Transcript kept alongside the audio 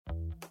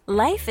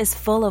Life is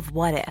full of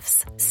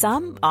what-ifs.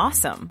 Some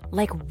awesome,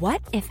 like what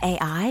if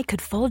AI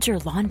could fold your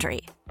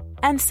laundry?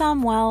 And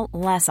some, well,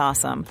 less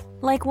awesome,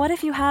 like what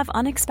if you have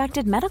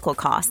unexpected medical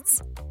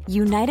costs?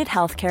 United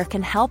Healthcare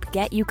can help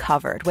get you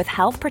covered with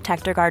Health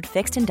Protector Guard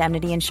fixed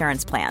indemnity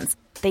insurance plans.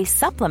 They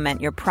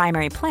supplement your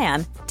primary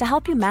plan to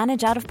help you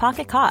manage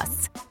out-of-pocket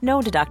costs.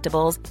 No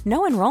deductibles,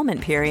 no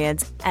enrollment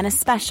periods, and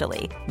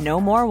especially no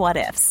more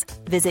what-ifs.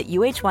 Visit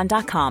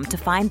uh1.com to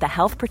find the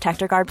Health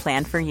Protector Guard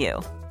plan for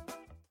you.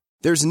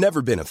 There's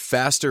never been a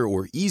faster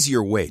or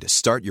easier way to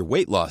start your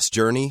weight loss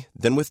journey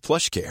than with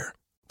PlushCare.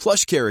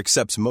 PlushCare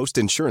accepts most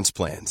insurance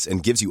plans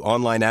and gives you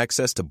online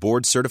access to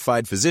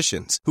board-certified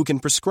physicians who can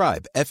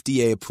prescribe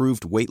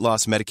FDA-approved weight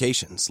loss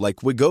medications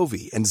like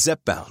Wegovy and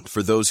Zepbound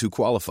for those who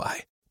qualify.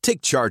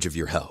 Take charge of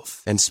your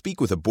health and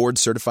speak with a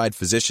board-certified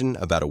physician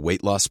about a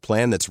weight loss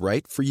plan that's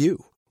right for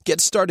you.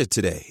 Get started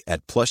today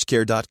at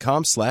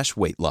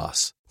plushcare.com/weight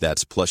loss.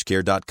 That's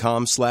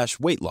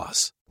plushcare.com/weight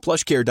loss.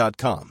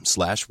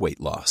 plushcare.com/weight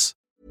loss.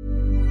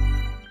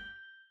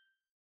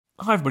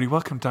 Hi everybody,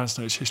 welcome to Dan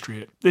Snow's History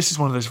Hit. This is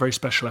one of those very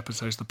special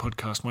episodes of the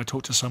podcast where I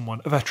talk to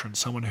someone, a veteran,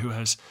 someone who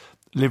has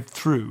lived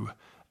through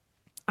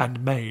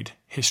and made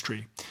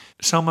history.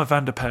 Selma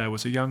Van De Perre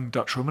was a young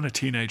Dutch woman, a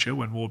teenager,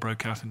 when war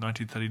broke out in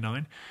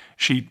 1939.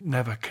 She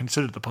never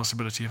considered the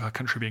possibility of her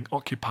country being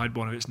occupied by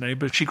one of its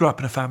neighbours. She grew up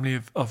in a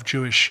family of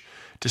Jewish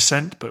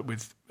descent, but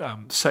with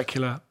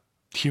secular,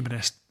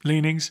 humanist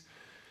leanings.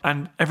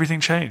 And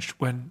everything changed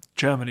when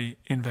Germany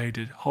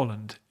invaded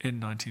Holland in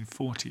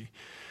 1940.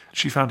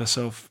 She found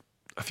herself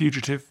a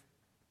fugitive,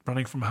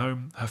 running from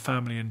home, her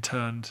family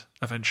interned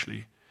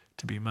eventually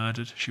to be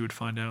murdered, she would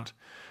find out.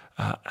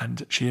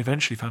 And she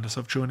eventually found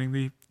herself joining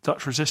the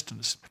Dutch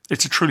resistance.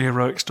 It's a truly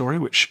heroic story,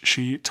 which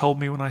she told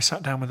me when I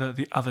sat down with her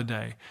the other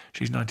day.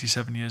 She's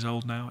 97 years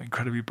old now,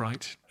 incredibly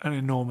bright, an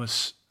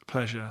enormous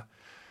pleasure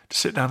to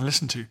sit down and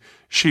listen to.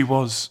 She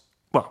was,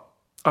 well,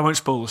 I won't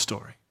spoil the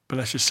story, but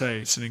let's just say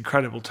it's an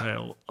incredible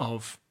tale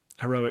of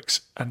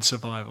heroics and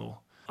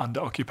survival under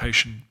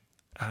occupation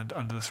and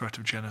under the threat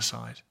of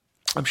genocide.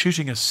 I'm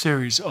shooting a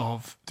series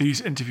of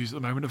these interviews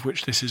at the moment, of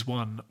which this is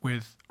one,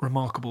 with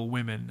remarkable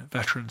women,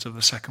 veterans of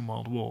the Second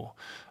World War,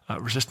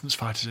 resistance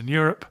fighters in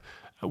Europe,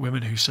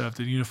 women who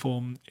served in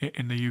uniform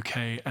in the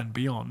UK and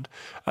beyond.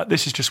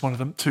 This is just one of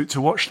them.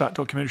 To watch that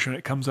documentary when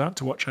it comes out,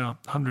 to watch our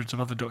hundreds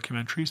of other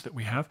documentaries that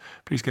we have,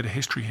 please go to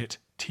History Hit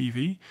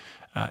TV,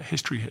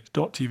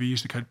 historyhit.tv,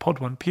 use the code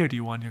POD1,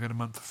 POD1, you'll get a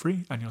month for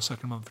free, and your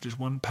second month for just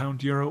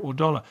 £1, euro or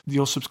dollar.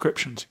 Your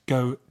subscriptions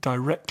go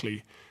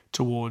directly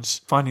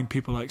towards finding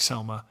people like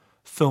Selma,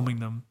 filming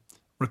them,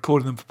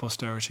 recording them for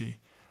posterity,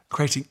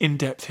 creating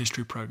in-depth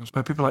history programs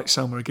where people like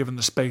Selma are given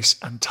the space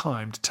and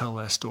time to tell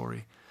their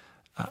story.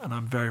 And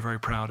I'm very, very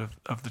proud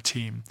of the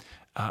team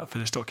for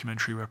this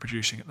documentary we're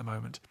producing at the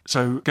moment.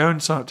 So go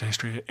and sign up to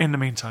History. In the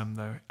meantime,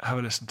 though, have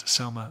a listen to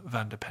Selma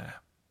Van De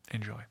Perre.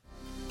 Enjoy.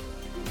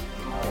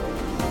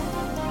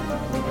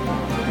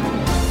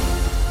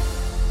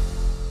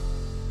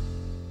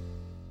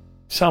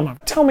 Selma,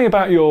 tell me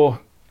about your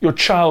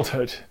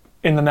childhood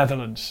in the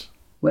Netherlands.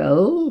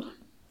 Well,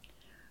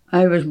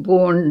 I was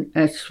born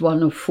as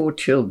one of 4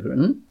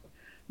 children,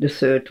 the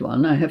third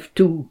one. I had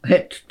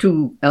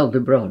two elder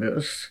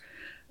brothers,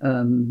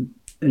 11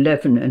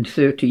 and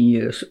 13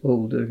 years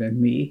older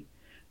than me,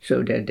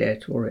 so they're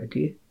dead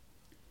already.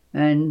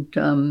 And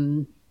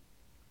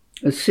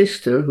a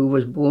sister who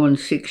was born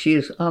 6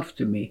 years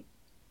after me.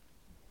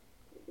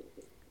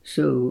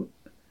 So,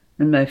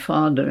 and my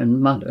father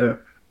and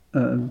mother,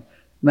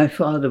 my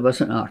father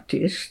was an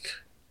artist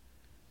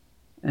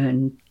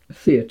and a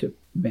theatre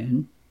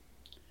man,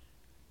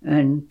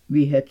 and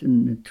we had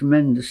a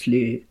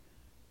tremendously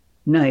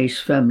nice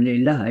family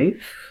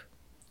life,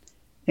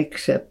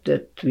 except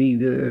that we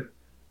were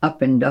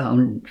up and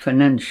down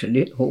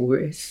financially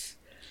always,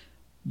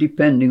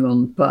 depending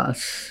on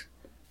past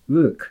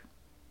work.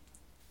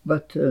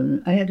 But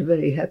I had a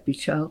very happy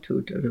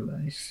childhood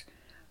otherwise.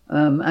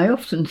 I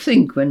often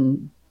think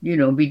when,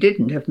 we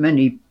didn't have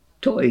many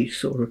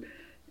toys or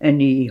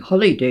any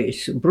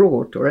holidays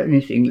abroad or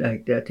anything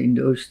like that in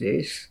those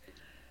days,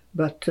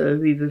 but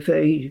we were a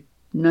very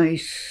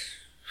nice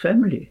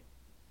family.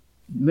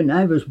 When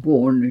I was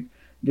born,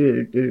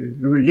 the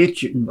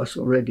religion was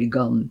already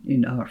gone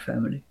in our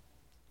family.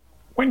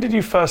 When did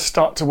you first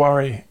start to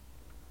worry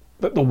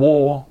that the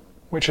war,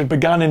 which had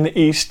begun in the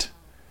East,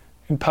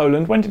 in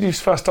Poland, when did you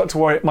first start to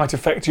worry it might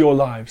affect your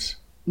lives?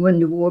 When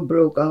the war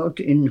broke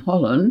out in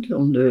Holland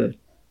on the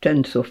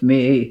 10th of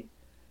May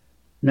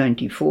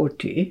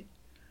 1940,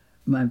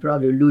 my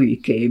brother Louis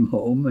came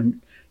home,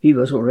 and he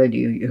was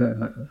already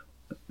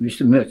with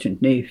the Merchant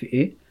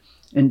Navy,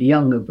 and the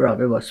younger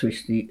brother was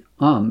with the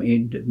Army,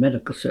 the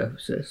medical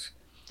services.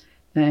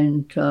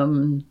 And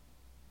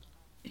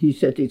he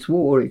said, it's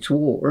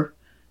war.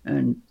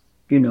 And,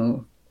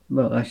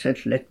 well, I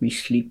said, let me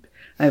sleep.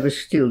 I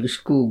was still the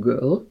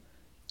schoolgirl,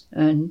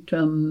 and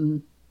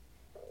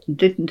it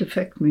didn't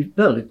affect me.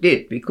 Well, it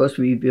did, because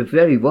we were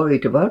very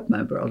worried about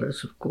my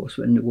brothers, of course,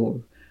 when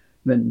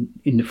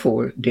in the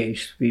 4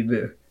 days we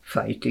were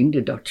fighting,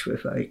 the Dutch were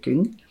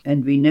fighting,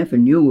 and we never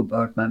knew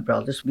about my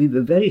brothers. We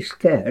were very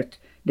scared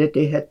that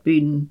they had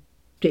been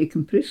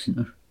taken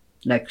prisoner,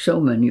 like so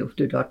many of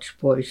the Dutch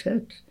boys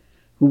had,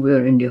 who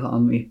were in the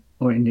army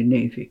or in the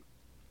navy.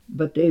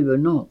 But they were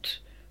not.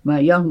 My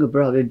younger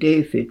brother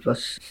David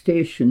was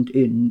stationed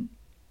in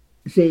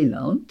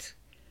Zeeland,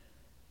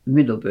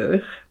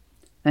 Middelburg,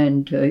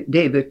 and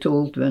they were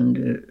told when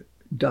the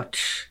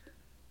Dutch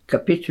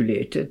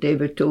capitulated, they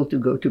were told to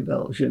go to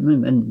Belgium,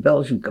 and when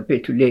Belgium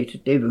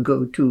capitulated, they were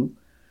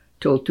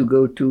told to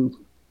go to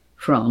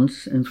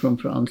France, and from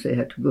France they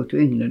had to go to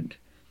England.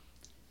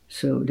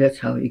 So that's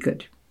how he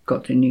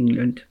got in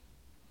England.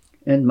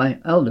 And my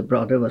elder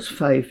brother was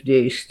 5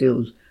 days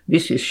still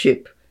with his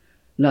ship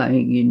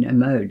lying in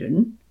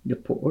Amuiden, the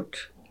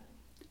port,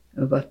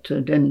 but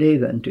then they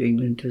went to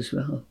England as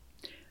well.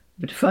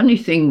 But the funny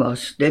thing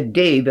was, that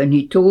day when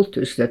he told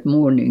us that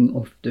morning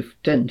of the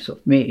 10th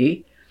of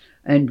May,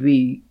 and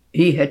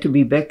he had to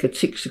be back at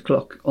 6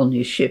 o'clock on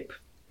his ship,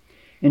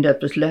 and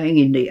that was lying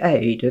in the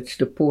IJ, that's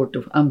the port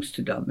of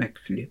Amsterdam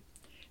actually.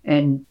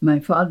 And my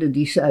father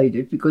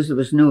decided, because there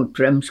was no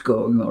trams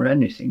going or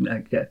anything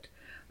like that,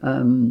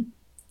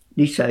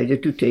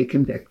 decided to take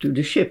him back to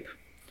the ship.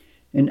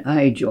 And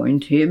I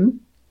joined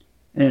him,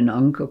 and an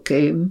uncle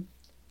came,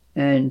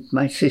 and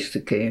my sister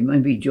came,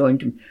 and we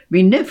joined him.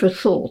 We never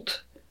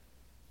thought,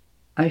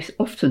 I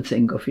often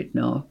think of it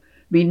now,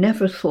 we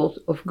never thought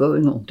of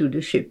going onto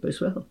the ship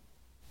as well.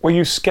 Were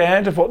you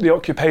scared of what the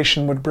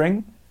occupation would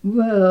bring?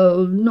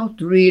 Well, not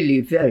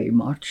really very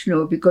much,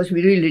 no, because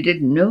we really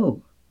didn't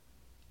know.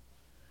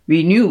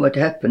 We knew what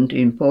happened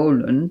in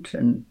Poland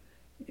and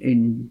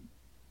in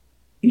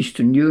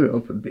Eastern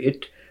Europe a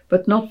bit,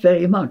 but not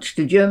very much.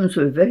 The Germans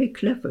were very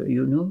clever,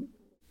 you know.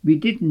 We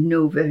didn't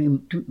know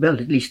well,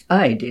 at least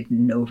I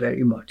didn't know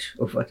very much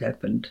of what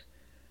happened.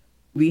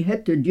 We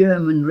had the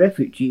German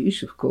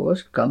refugees, of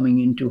course, coming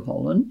into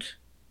Holland,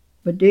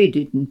 but they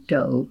didn't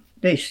tell.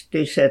 They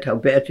said how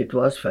bad it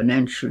was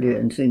financially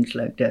and things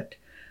like that.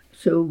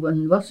 So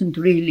one wasn't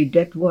really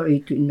that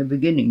worried in the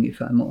beginning,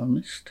 if I'm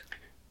honest.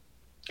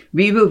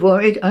 We were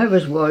worried. I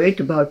was worried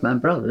about my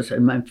brothers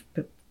and my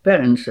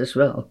parents as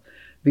well,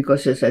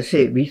 because, as I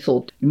say, we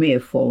thought we may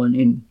have fallen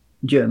in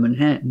German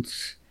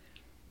hands.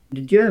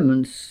 The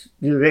Germans,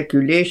 the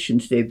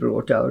regulations they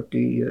brought out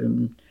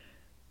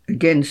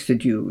against the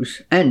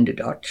Jews and the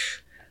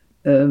Dutch,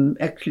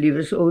 actually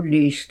was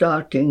only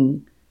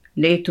starting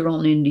later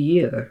on in the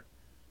year,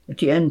 at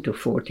the end of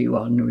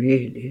 41,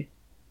 really.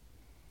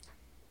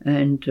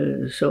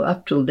 And so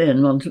up till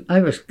then,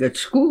 I was at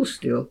school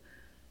still,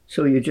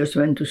 so you just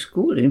went to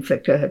school. In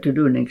fact, I had to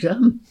do an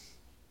exam.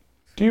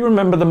 Do you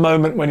remember the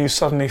moment when you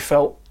suddenly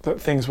felt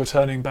that things were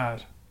turning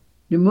bad?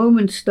 The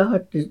moment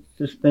started,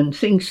 when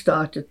things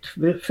started,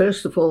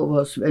 first of all,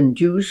 was when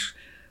Jews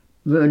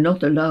were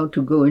not allowed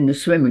to go in the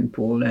swimming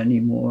pool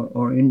anymore,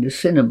 or in the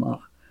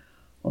cinema,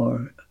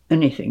 or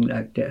anything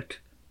like that.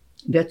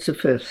 That's the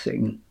first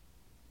thing.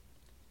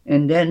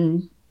 And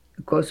then,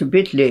 of course, a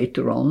bit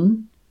later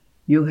on,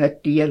 you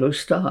had the yellow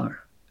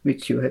star,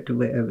 which you had to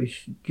wear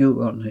with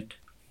Jew on it.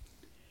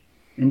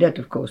 And that,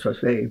 of course, was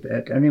very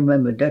bad. I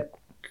remember that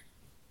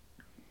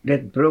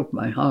broke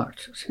my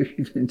heart, so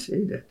you can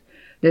say that.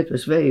 That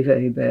was very,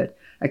 very bad.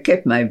 I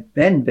kept my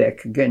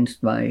handbag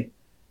against my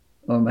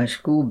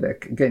school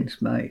bag against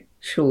my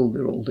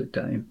shoulder all the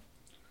time.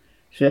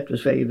 So that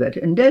was very bad.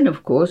 And then,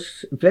 of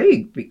course, a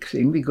very big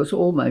thing, because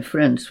all my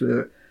friends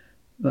were,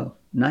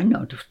 9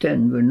 out of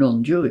 10 were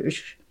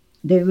non-Jewish.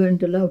 They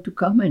weren't allowed to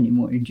come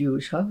anymore in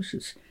Jewish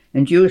houses.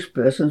 And Jewish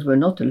persons were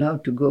not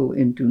allowed to go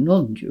into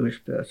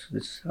non-Jewish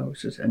persons'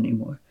 houses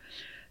anymore.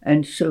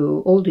 And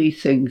so all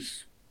these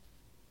things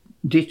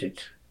did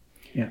it.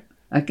 Yeah,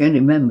 I can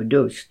remember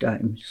those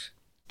times.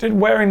 Did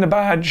wearing the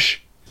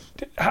badge,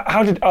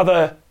 how did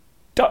other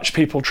Dutch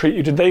people treat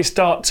you? Did they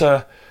start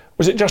to,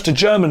 was it just a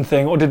German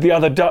thing, or did the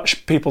other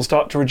Dutch people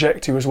start to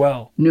reject you as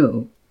well?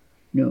 No.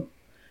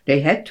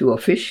 They had to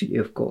officially,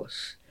 of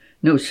course.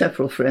 No,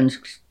 several friends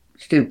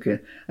still can.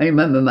 I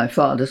remember my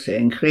father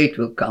saying, Great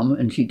will come,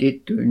 and she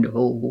did during the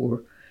whole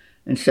war,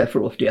 and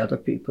several of the other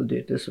people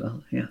did as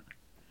well, yeah.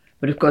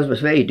 But of course it was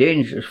very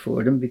dangerous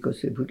for them,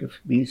 because they would have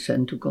been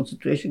sent to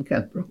concentration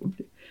camp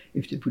probably,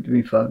 if they would have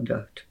been found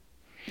out.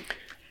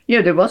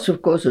 Yeah, there was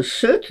of course a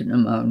certain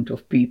amount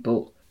of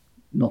people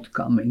not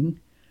coming,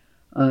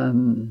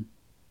 the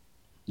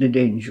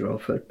danger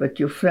of it, but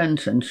your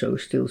friends and so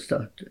still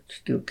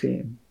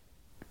came.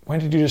 When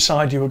did you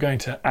decide you were going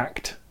to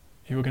act?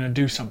 You were going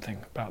to do something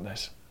about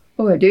this?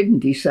 Oh, I didn't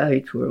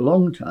decide for a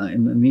long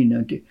time. I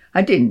mean,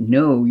 I didn't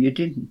know. You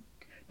didn't.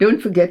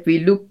 Don't forget, we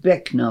look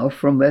back now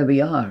from where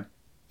we are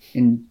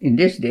in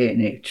this day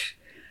and age.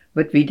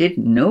 But we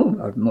didn't know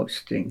about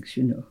most things,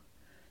 you know.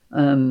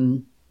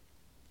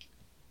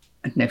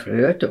 I'd never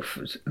heard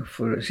of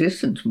a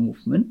resistance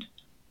movement.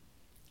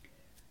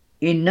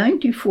 In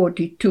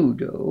 1942,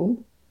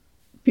 though,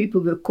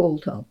 people were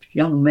called up,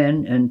 young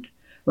men, and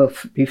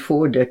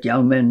before that,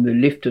 young men were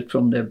lifted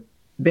from their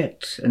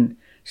beds and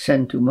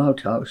sent to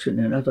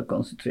Mauthausen and other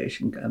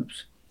concentration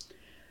camps.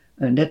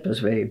 And that was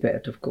very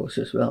bad, of course,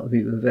 as well.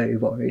 We were very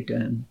worried.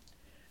 And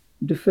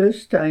the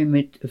first time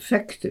it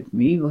affected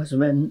me was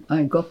when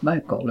I got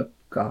my color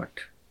card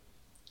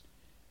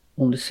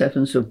on the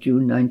 7th of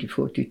June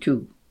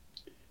 1942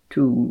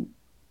 to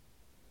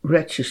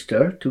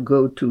register to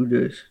go to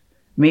the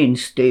main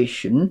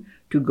station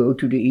to go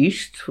to the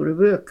east for a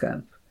work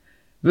camp.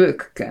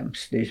 Work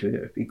camps these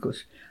were,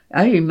 because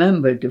I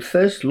remember the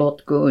first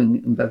lot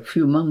going a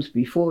few months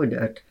before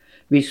that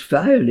with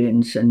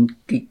violins and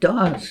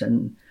guitars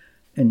and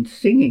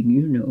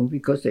singing,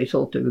 because they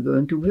thought they were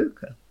going to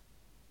work camp.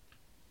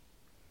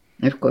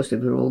 And of course they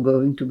were all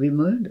going to be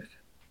murdered.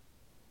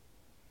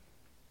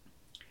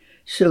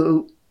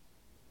 So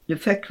the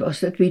fact was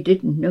that we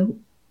didn't know.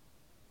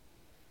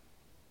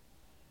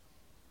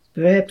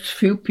 Perhaps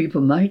few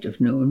people might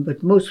have known,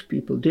 but most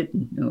people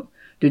didn't know.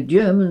 The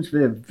Germans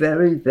were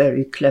very,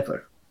 very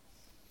clever.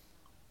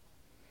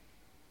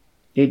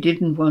 They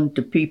didn't want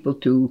the people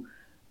to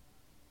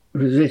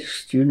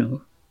resist,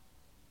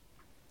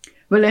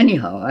 Well,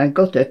 anyhow, I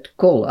got that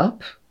call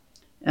up,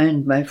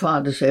 and my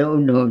father said, "Oh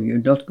no, you're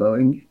not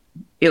going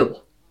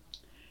ill."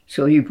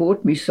 So he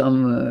bought me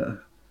some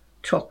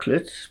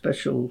chocolate,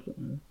 special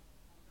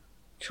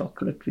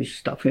chocolate with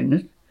stuff in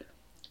it,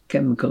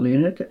 chemical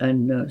in it,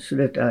 and so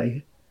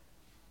that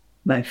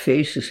my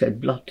faces had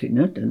blood in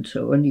it, and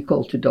so on. He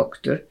called the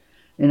doctor,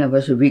 and I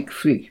was a week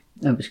free.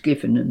 I was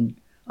given an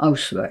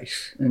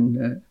Ausweis,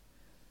 a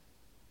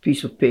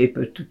piece of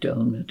paper to tell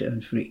them that I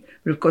was free.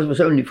 But of course it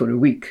was only for a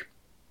week.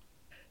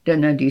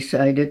 Then I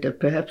decided that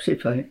perhaps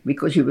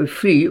because you were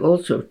free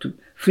also,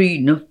 free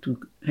not to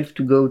have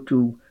to go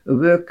to a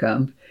work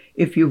camp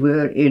if you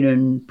were in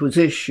a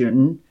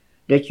position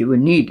that you were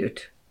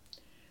needed.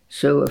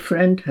 So a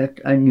friend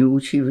I knew,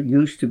 she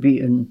used to be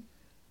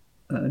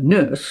a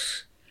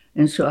nurse,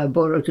 and so I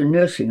borrowed a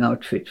nursing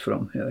outfit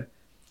from her.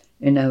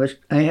 And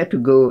I had to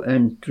go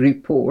and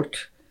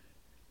report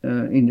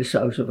in the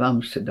south of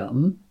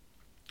Amsterdam,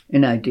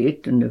 and I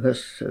did, and there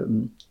was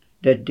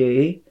that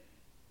day,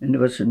 and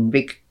there was a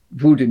big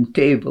wooden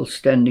table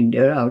standing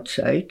there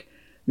outside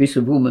with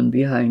a woman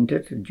behind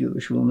it, a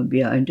Jewish woman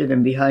behind it,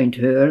 and behind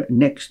her,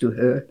 next to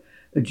her,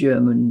 a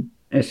German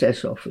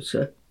SS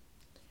officer.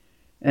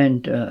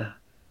 And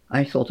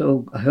I thought,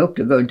 oh, I hope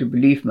they're going to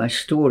believe my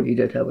story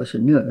that I was a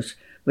nurse.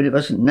 But it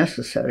wasn't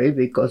necessary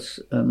because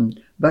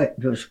there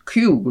was a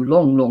queue,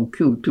 long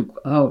queue, took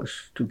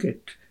hours to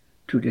get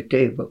to the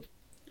table.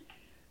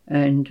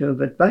 And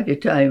but by the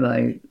time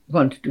I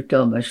wanted to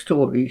tell my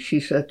story, she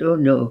said, "Oh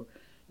no,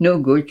 no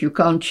good, you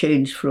can't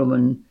change from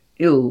an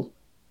ill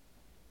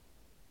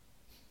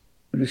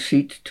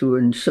receipt to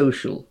a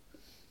social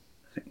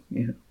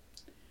thing,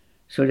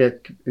 So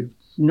that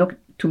not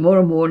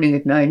tomorrow morning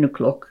at 9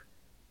 o'clock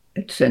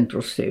at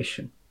Central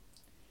Station."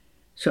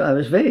 So I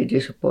was very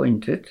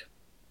disappointed.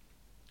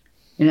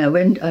 And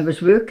I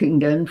was working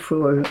then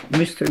for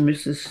Mr. and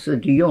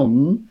Mrs. de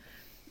Jong,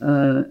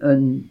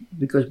 and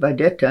because by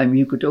that time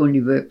you could only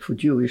work for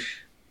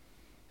Jewish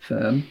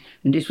firm,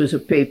 and this was a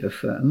paper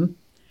firm,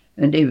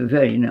 and they were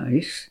very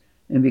nice,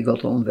 and we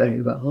got on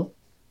very well.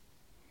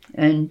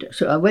 And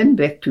so I went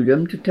back to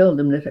them to tell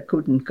them that I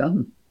couldn't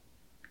come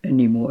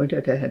anymore,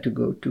 that I had to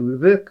go to a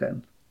work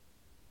camp.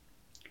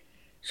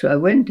 So I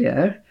went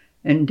there,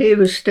 and they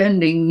were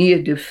standing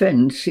near the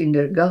fence in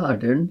their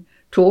garden,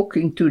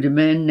 talking to the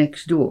man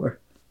next door.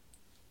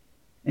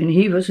 And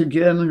he was a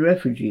German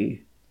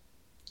refugee.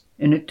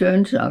 And it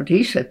turns out,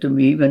 he said to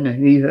me when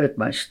he heard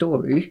my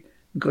story,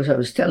 because I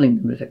was telling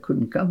him that I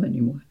couldn't come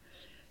anymore,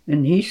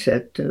 and he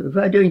said,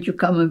 "Why don't you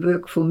come and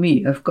work for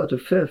me? I've got a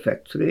fur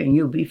factory and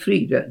you'll be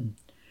free then."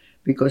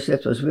 Because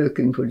that was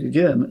working for the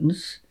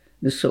Germans,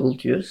 the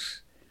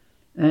soldiers.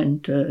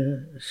 And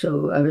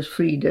so I was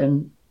free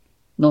then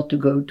not to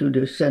go to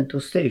the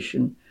Central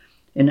Station.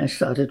 And I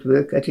started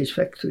work at his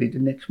factory the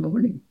next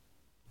morning.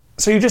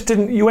 So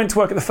you went to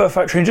work at the fur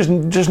factory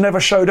and just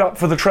never showed up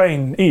for the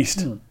train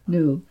east?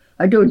 No.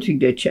 I don't think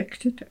they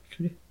checked it,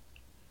 actually.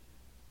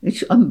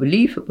 It's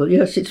unbelievable.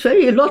 Yes, it's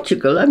very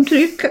illogical. I'm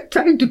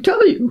trying to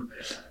tell you.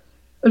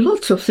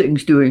 Lots of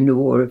things during the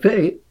war are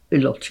very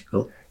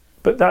illogical.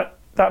 But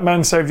that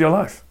man saved your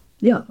life?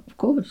 Yeah, of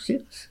course,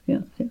 yes.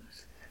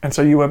 And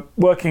so you were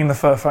working in the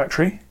fur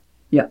factory?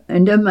 Yeah,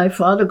 and then my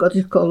father got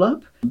his call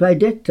up. By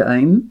that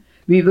time,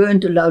 we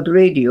weren't allowed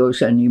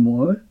radios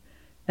anymore,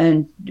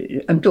 and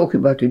I'm talking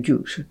about the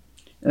Jews,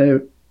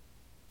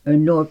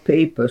 nor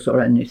papers or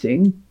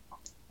anything.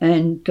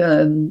 And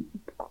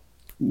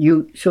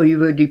so you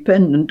were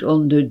dependent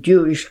on the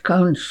Jewish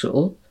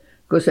Council,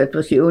 because that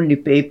was the only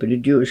paper, the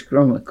Jewish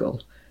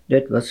Chronicle,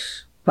 that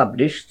was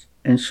published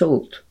and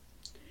sold.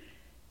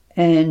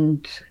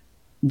 And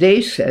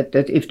they said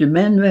that if the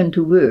men went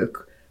to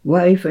work,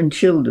 wife and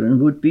children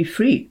would be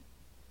free.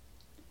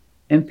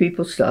 And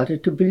people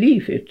started to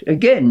believe it.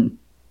 Again,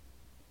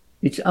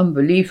 it's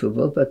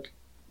unbelievable, but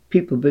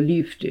people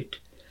believed it.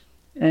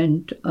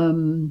 And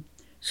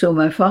so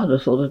my father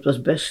thought it was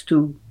best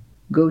to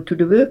go to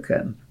the work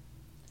camp.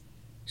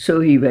 So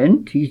he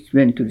went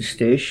to the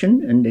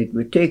station, and they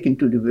were taken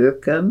to the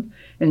work camp,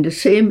 and the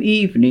same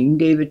evening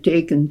they were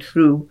taken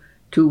through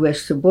to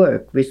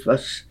Westerbork, which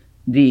was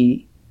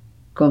the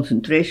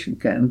concentration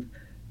camp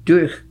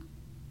through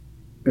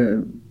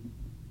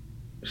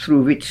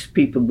which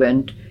people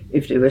went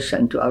if they were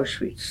sent to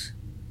Auschwitz.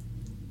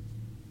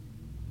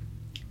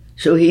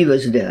 So he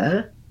was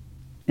there,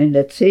 and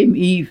that same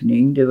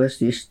evening there was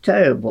this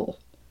terrible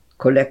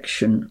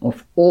collection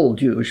of all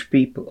Jewish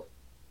people,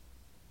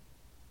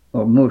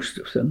 or most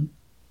of them,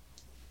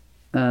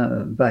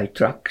 by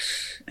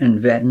trucks and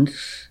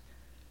vans,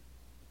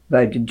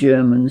 by the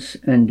Germans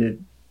and the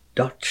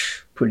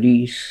Dutch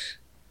police.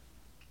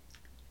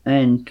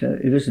 And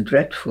it was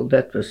dreadful.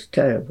 That was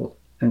terrible.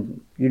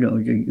 And,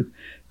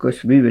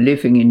 because we were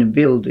living in a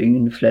building,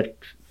 in flat,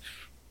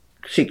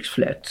 6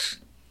 flats,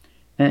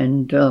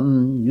 and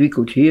we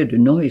could hear the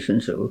noise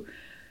and so.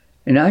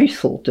 And I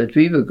thought that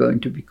we were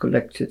going to be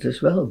collected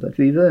as well, but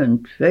we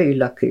weren't. Very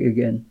lucky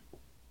again.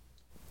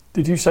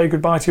 Did you say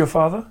goodbye to your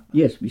father?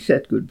 Yes, we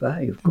said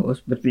goodbye, of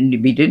course, but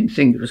we didn't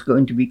think it was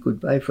going to be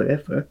goodbye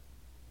forever.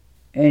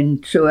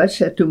 And so I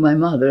said to my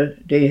mother,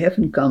 they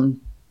haven't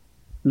come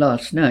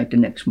last night, the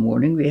next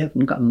morning. They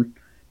haven't come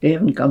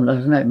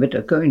last night, but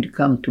they're going to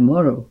come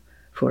tomorrow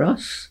for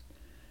us.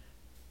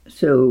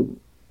 So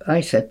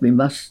I said we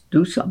must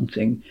do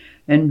something.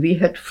 And we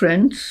had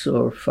friends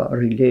or far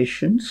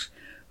relations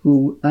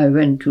who I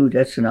went to.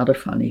 That's another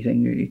funny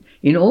thing, really.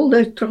 In all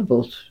their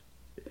troubles,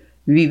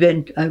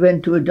 I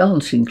went to a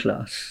dancing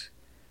class,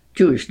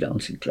 Jewish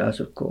dancing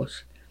class, of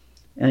course.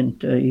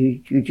 And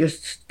you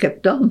just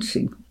kept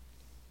dancing.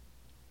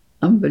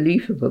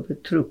 Unbelievable,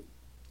 but true.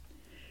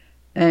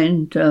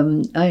 And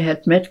I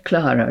had met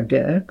Clara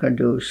there,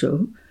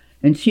 Cardoso,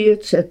 and she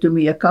had said to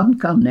me, I can't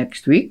come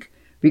next week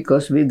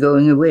because we're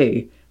going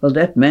away. Well,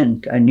 that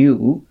meant I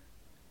knew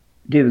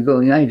they were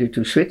going either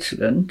to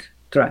Switzerland,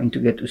 trying to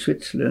get to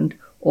Switzerland,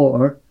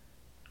 or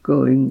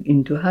going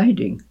into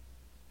hiding.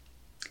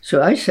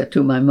 So I said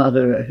to my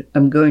mother,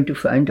 I'm going to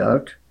find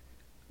out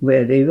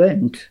where they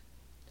went.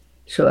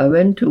 So I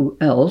went to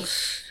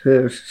Els,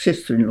 her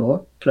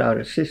sister-in-law,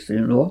 Clara's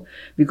sister-in-law,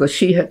 because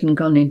she hadn't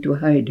gone into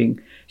hiding.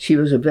 She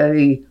was a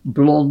very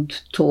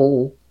blonde,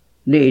 tall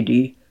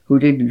lady who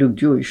didn't look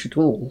Jewish at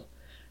all.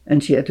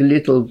 And she had a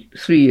little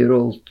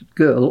 3-year-old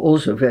girl,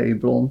 also very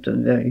blonde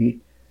and very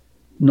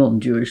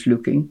non-Jewish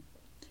looking.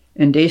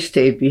 And they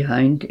stayed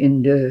behind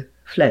in the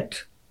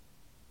flat.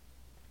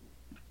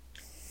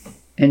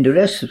 And the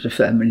rest of the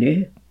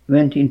family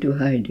went into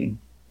hiding.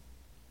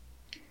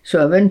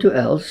 So I went to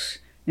Els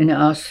and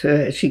I asked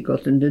her, has she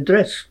gotten the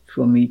dress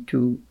for me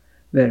to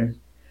wear?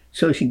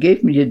 So she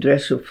gave me the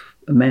dress of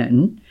a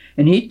man,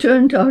 and he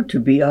turned out to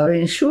be our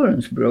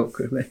insurance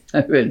broker when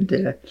I went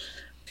there.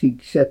 He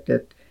said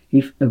that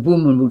if a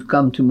woman would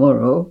come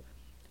tomorrow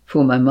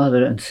for my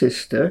mother and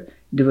sister,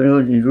 there were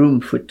only room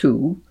for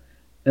 2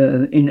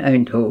 in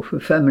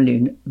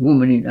Eindhoven,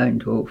 woman in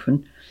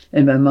Eindhoven,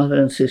 and my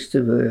mother and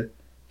sister were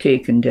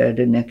taken there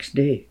the next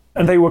day.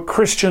 And they were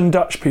Christian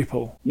Dutch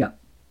people? Yeah.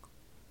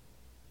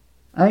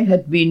 I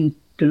had been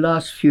the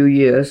last few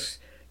years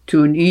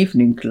to an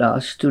evening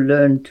class to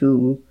learn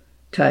to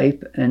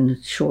type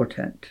and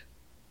shorthand.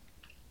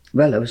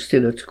 Well, I was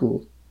still at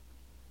school.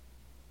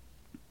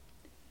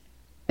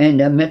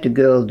 And I met a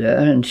girl there,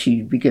 and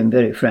she became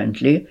very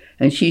friendly,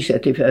 and she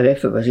said if I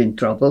ever was in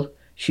trouble,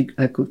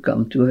 I could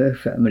come to her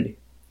family.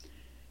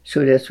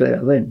 So that's where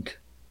I went.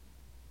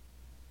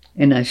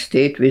 And I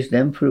stayed with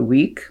them for a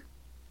week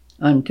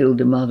until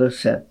the mother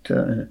said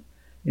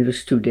it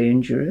was too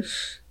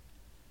dangerous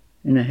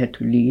and I had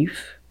to leave.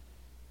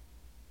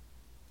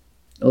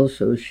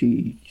 Also,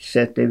 she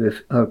said they were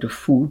out of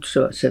food,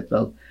 so I said,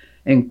 well,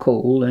 and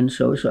coal and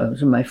so. So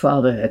my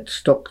father had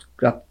stocked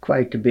up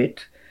quite a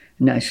bit,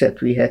 and I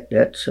said we had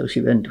that, so she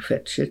went to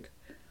fetch it.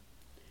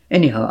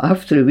 Anyhow,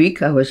 after a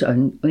week I was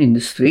in the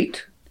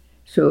street.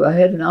 So I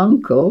had an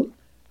uncle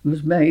who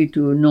was married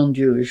to a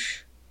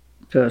non-Jewish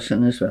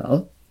person as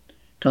well,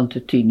 Tante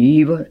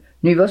Tini.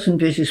 He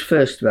wasn't with his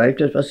first wife,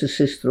 that was the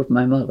sister of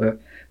my mother,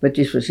 but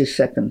this was his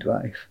second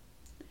wife.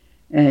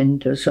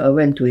 And so I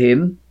went to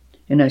him,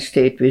 and I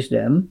stayed with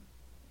them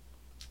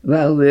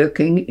while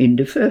working in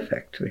the fur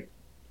factory.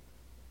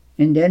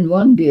 And then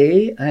one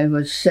day I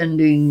was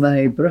sending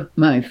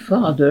my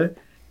father,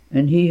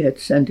 and he had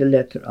sent a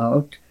letter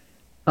out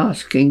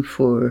asking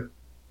for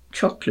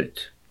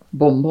chocolate,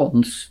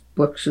 bonbons,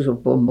 boxes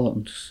of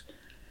bonbons.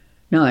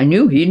 Now I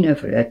knew he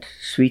never had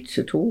sweets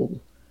at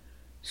all.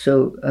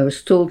 So I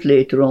was told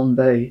later on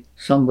by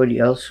somebody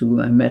else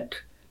who I met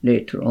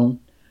later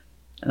on,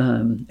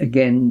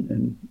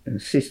 again a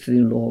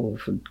sister-in-law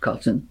of a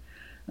cousin,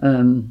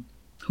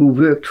 who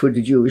worked for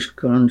the Jewish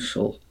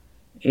Council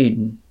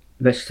in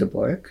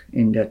Westerbork,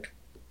 in that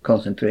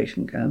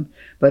concentration camp,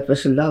 but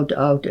was allowed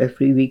out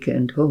every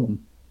weekend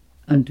home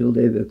until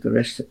they were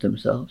arrested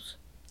themselves.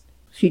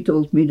 She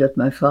told me that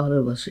my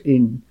father was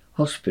in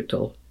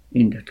hospital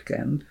in that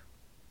camp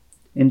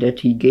and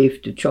that he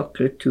gave the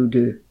chocolate to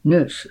the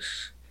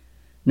nurses,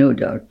 no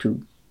doubt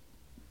to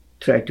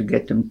tried to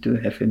get them to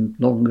have him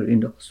longer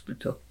in the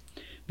hospital,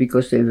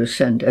 because they were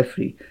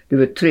there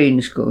were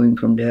trains going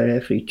from there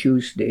every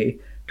Tuesday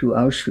to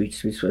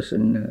Auschwitz, which was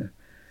an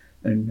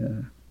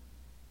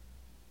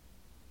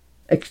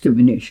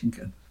extermination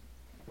camp.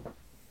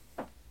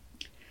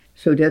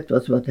 So that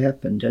was what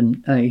happened,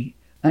 and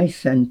I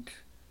sent.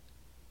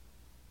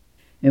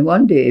 And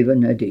one day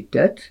when I did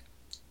that,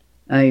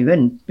 I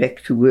went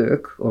back to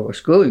work, or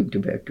was going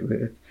back to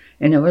work,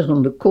 and I was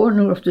on the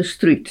corner of the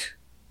street,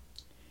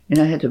 and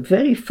I had a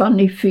very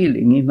funny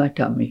feeling in my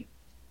tummy.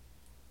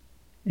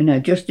 And I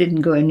just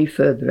didn't go any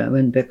further. I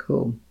went back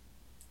home.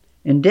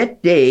 And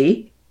that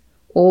day,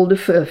 all the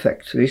fur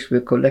factories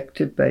were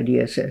collected by the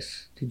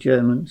SS, the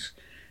Germans,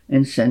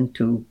 and sent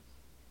to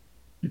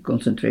the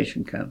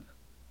concentration camp.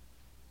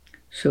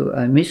 So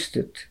I missed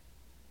it,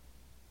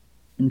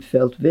 and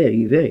felt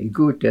very, very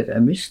good that I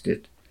missed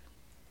it.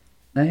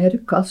 I had a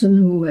cousin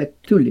who had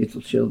 2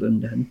 little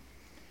children then,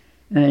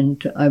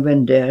 and I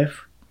went there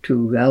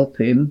to help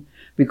him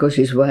because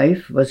his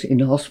wife was in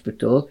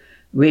hospital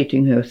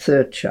waiting her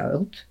 3rd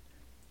child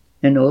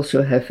and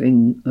also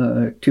having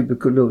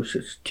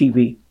tuberculosis,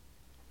 TB.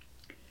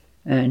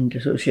 And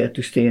so she had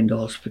to stay in the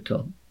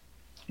hospital.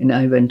 And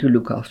I went to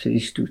look after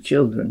these 2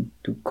 children,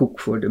 to cook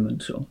for them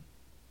and so on.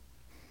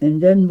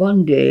 And then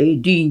one day,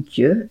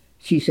 Dientje,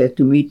 she said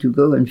to me to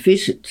go and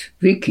visit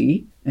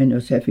Ricky, and I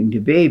was having the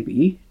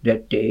baby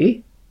that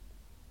day,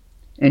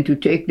 and to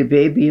take the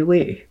baby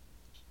away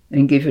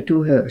and give it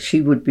to her.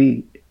 She would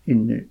be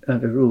in the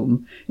other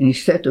room, and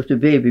instead of the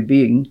baby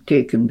being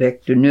taken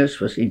back, the nurse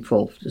was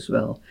involved as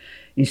well.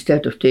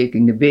 Instead of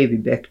taking the baby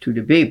back to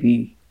the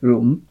baby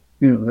room,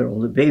 where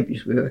all the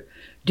babies were,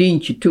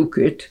 Dientje took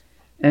it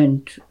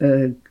and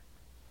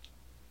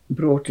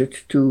brought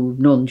it to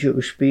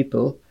non-Jewish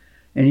people,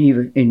 and he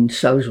was in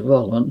South of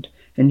Holland,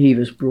 and he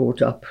was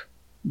brought up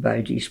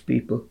by these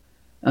people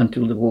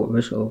until the war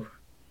was over.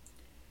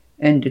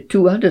 And the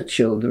 2 other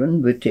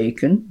children were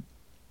taken,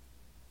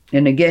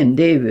 and again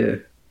they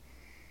were.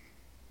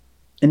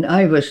 And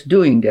I was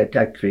doing that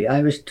actually.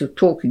 I was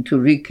talking to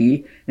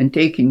Ricky and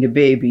taking the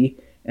baby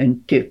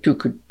and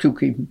took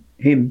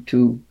him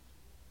to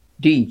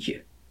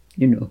Dientje,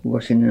 who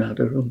was in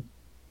another room.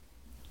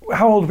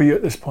 How old were you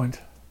at this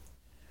point?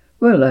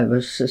 Well, I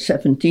was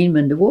 17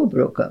 when the war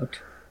broke out.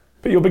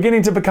 But you're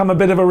beginning to become a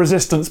bit of a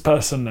resistance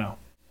person now.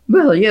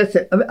 Well, yes,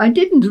 I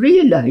didn't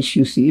realize,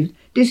 you see,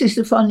 this is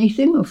the funny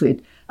thing of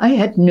it. I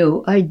had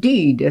no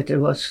idea that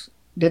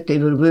they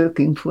were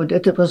working for,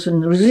 that there was a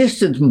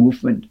resistance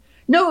movement.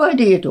 No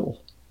idea at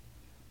all.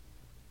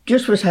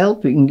 Just was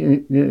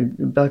helping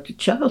about the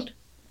child.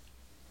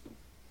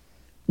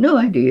 No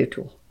idea at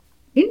all.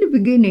 In the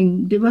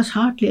beginning, there was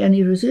hardly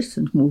any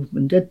resistance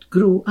movement. That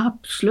grew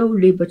up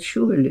slowly but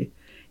surely.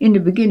 In the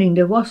beginning,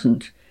 there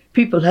wasn't.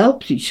 People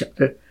helped each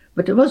other,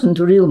 but there wasn't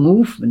a real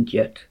movement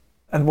yet.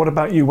 And what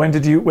about you? When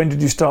did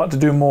you start to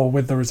do more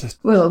with the resistance?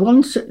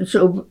 Well,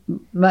 so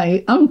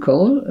my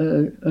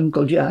uncle,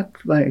 Uncle Jack,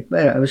 where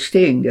I was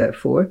staying there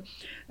for,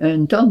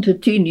 and Tante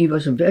Tini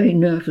was a very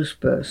nervous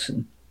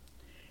person.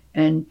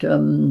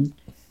 And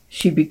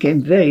she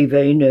became very,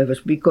 very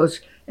nervous because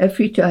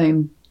every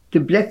time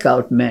the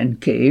blackout men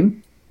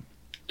came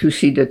to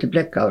see that the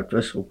blackout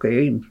was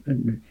okay,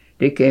 and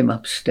they came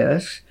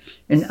upstairs,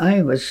 and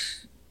I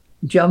was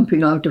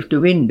jumping out of the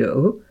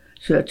window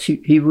so that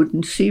he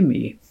wouldn't see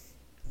me.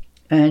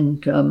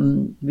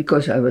 And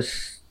because I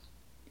was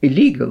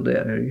illegal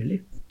there,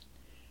 really.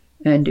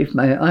 And if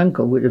my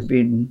uncle would have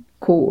been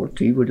caught,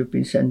 he would have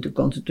been sent to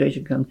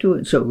concentration camp too,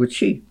 and so would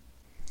she.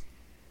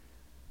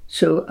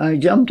 So I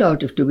jumped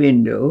out of the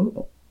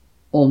window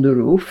on the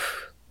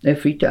roof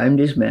every time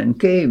this man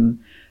came,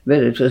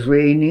 whether it was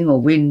raining or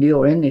windy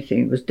or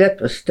anything.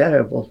 That was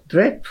terrible,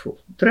 dreadful,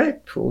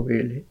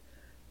 really.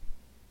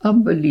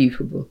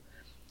 Unbelievable.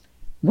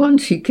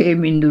 Once he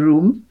came in the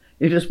room.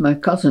 It was my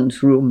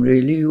cousin's room,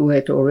 really, who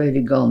had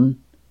already gone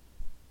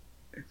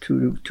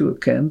to a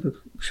camp, a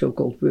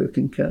so-called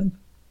working camp.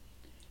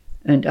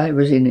 And I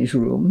was in his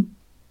room.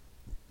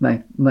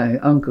 My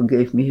uncle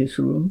gave me his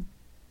room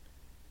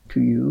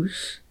to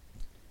use.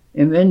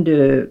 And when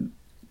the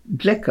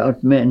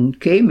blackout men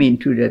came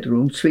into that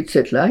room, switched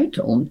that light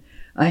on,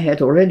 I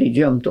had already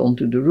jumped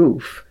onto the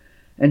roof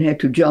and had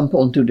to jump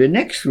onto the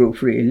next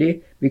roof,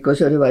 really,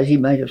 because otherwise he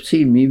might have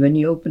seen me when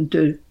he opened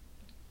the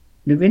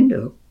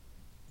window.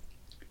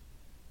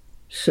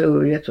 So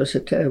that was a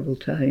terrible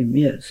time,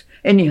 yes.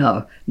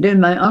 Anyhow, then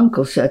my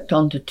uncle said,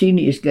 Tante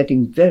Tini is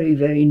getting very,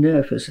 very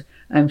nervous.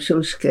 I'm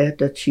so scared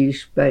that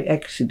she's by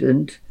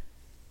accident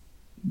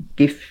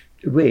give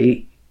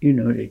away,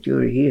 that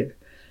you're here.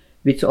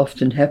 Which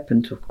often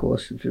happened, of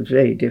course. It was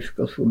very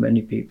difficult for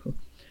many people.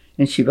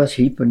 And she was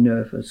hyper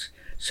nervous.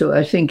 So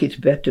I think it's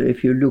better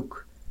if you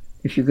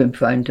can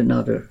find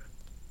another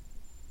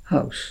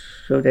house.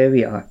 So there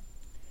we are.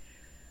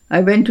 I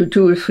went to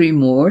 2 or 3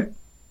 more.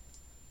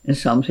 And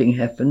something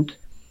happened.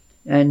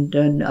 And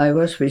then I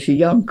was with a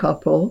young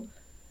couple,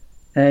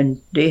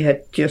 and they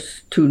had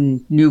just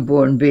 2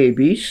 newborn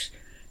babies,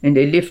 and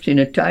they lived in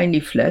a tiny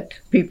flat.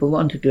 People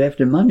wanted to have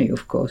the money,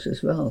 of course,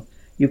 as well.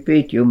 You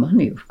paid your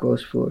money, of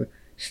course, for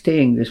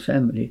staying with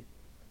family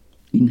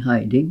in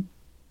hiding.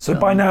 So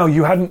by now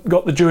you hadn't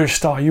got the Jewish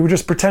star. You were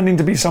just pretending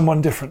to be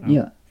someone different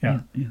now.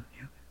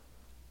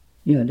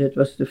 Yeah, that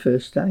was the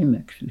first time,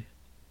 actually.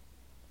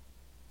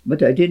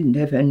 But I didn't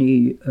have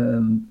any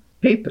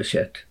papers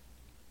yet.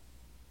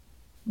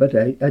 But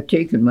I'd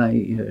taken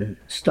my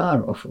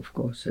star off, of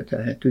course, that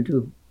I had to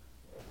do.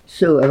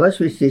 So I was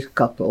with this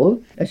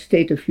couple. I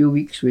stayed a few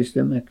weeks with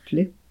them,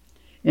 actually.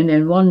 And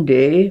then one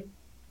day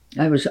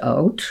I was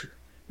out,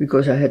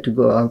 because I had to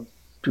go out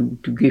to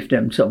give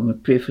them some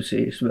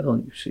privacy as well,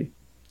 you see.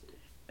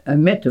 I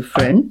met a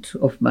friend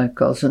of my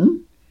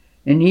cousin,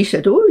 and he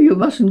said, "Oh, you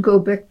mustn't go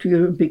back to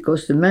your,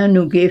 because the man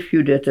who gave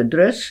you that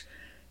address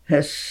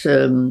has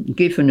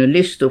given a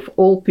list of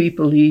all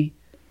people he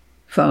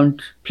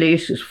found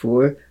places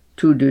for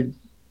to the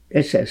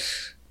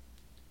SS."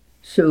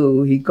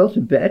 So he got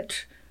a bed,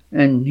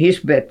 and his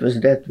bed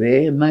was that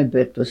way, and my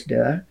bed was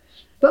there.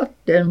 But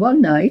then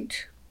one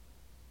night,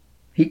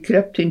 he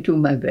crept into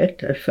my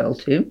bed. I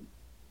felt him,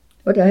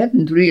 but I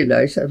hadn't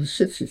realized, I was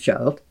such a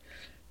child,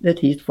 that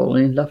he'd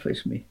fallen in love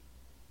with me.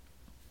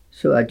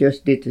 So I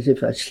just did as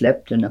if I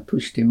slept, and I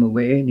pushed him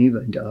away, and he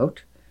went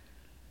out.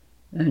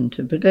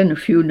 But then a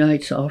few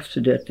nights after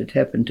that, it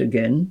happened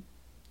again,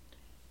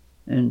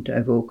 and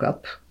I woke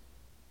up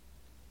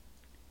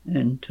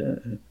and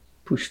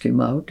pushed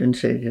him out and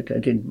said that I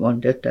didn't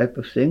want that type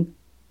of thing.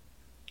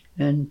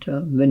 And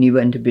when he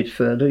went a bit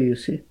further, you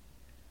see.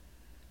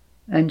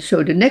 And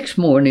so the next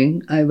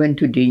morning, I went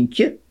to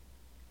Dientje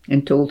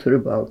and told her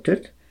about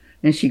it.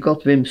 And she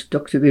got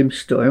Dr. Wim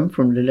Storm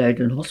from the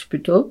Leiden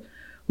Hospital,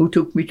 who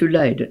took me to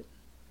Leiden,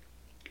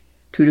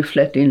 to the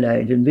flat in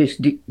Leiden,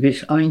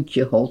 with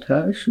Antje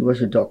Holthuis, who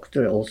was a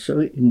doctor also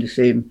in the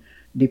same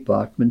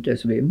department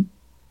as Wim.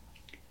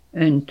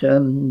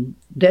 And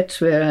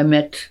that's where I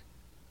met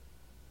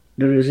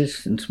the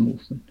resistance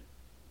movement.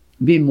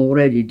 Wim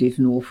already did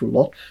an awful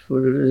lot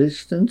for the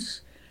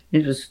resistance.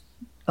 It was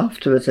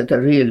afterwards that I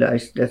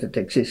realized that it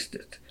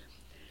existed.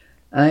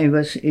 I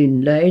was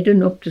in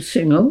Leiden op de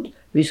Singel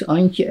with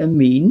Antje and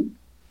Mien.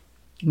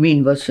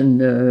 Mien was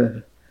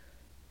a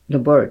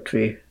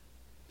laboratory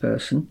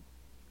person,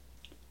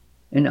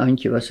 and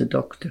Antje was a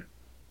doctor.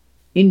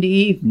 In the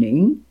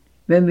evening,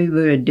 when we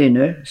were at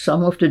dinner,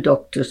 some of the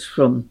doctors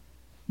from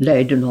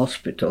Leiden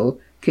Hospital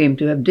came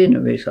to have dinner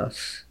with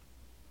us,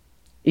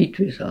 eat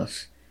with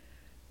us,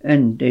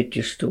 and they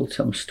just told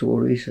some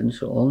stories and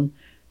so on.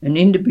 And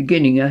in the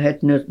beginning, I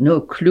had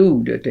no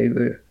clue that they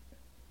were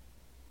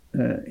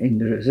in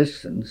the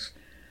resistance.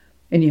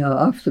 Anyhow,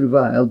 after a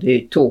while,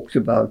 they talked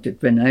about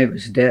it when I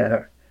was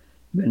there,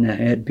 when I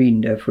had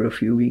been there for a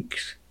few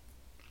weeks.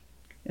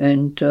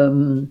 And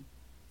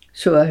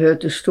so I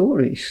heard the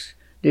stories.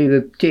 They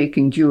were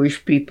taking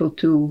Jewish people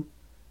to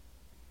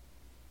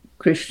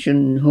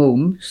Christian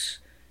homes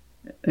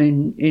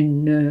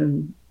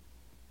in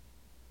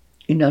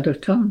other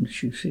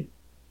towns, you see.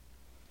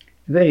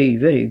 Very,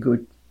 very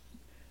good.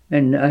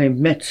 And I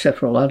met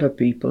several other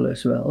people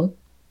as well,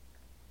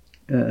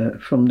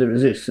 from the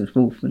resistance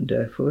movement,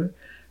 therefore.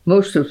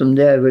 Most of them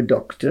there were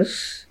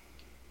doctors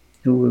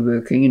who were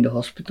working in the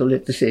hospital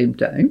at the same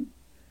time.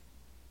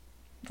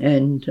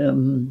 And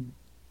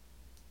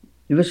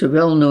it was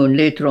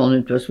later on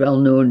it was well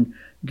known,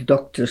 the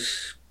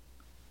doctors'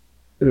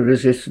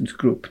 resistance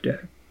group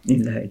there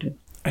in Leiden.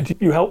 And did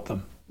you help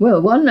them?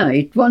 Well, one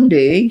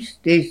day,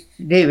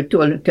 they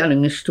were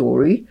telling a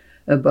story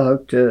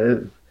about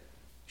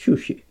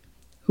Shushi,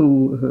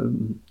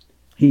 who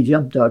he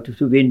jumped out of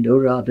the window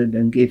rather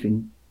than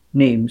giving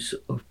names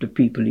of the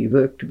people he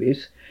worked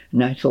with.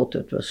 And I thought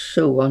that was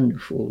so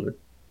wonderful,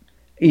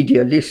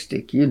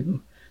 idealistic, you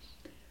know.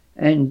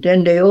 And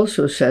then they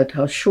also said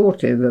how short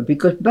they were,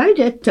 because by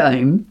that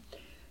time,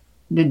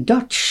 the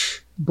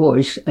Dutch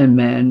boys and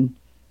men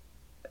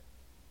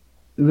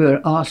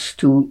were asked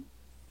to,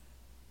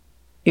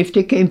 if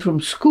they came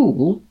from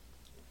school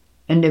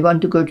and they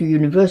wanted to go to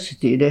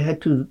university, they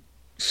had to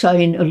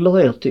sign a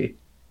loyalty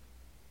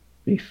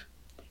brief.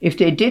 If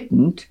they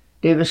didn't,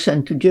 they were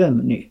sent to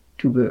Germany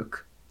to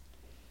work.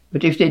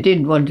 But if they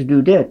didn't want to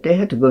do that, they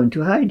had to go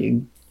into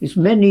hiding.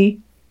 Many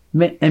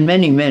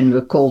men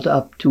were called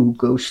up to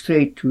go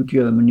straight to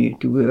Germany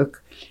to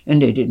work,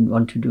 and they didn't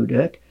want to do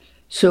that.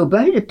 So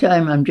by the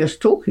time I'm just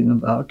talking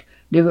about,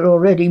 there were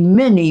already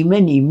many,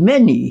 many,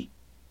 many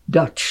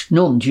Dutch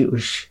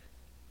non-Jewish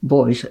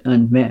boys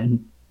and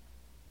men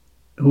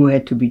who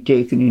had to be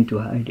taken into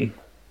hiding.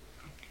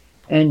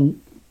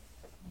 And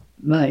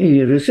my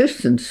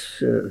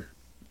resistance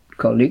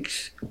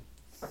colleagues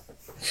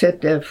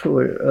said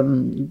therefore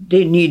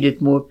they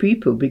needed more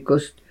people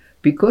because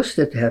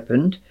that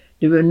happened,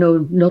 there were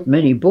not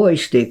many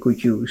boys they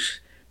could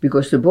use,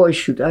 because the boys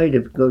should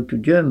either go to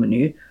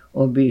Germany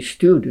or be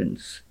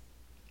students.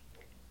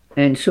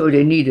 And so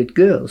they needed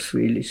girls,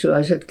 really. So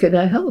I said, can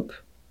I help?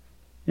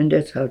 And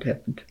that's how it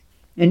happened.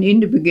 And in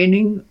the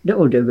beginning, they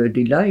were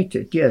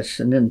delighted, yes.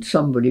 And then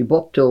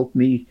Bob took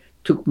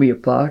me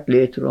apart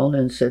later on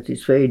and said,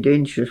 it's very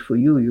dangerous for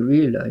you, you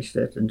realize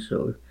that, and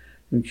so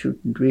you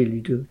shouldn't really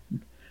do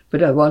it.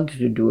 But I wanted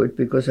to do it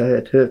because I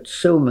had heard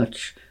so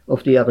much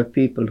of the other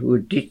people who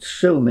did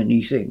so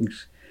many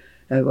things.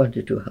 I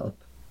wanted to help.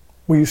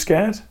 Were you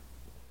scared?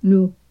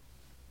 No.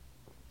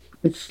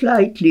 It's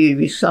slightly,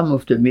 with some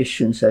of the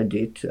missions I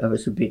did, I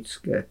was a bit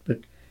scared, but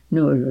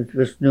no, it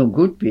was no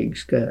good being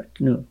scared,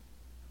 no.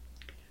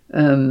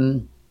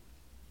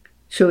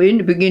 So in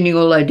the beginning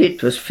all I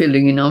did was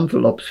filling in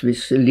envelopes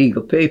with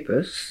legal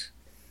papers,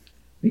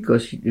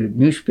 because the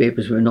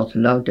newspapers were not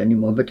allowed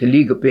anymore, but the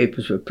legal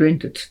papers were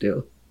printed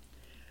still.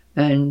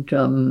 And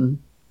Wim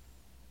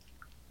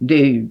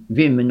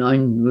and I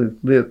were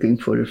working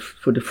for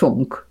the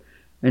Funk,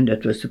 and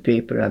that was the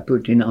paper I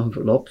put in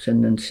envelopes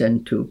and then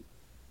sent to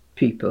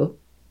people.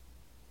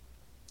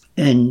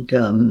 And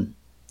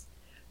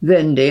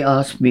then they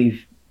asked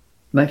me,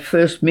 my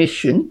first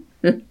mission,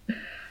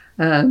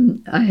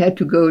 I had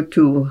to go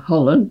to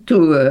Holland,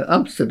 to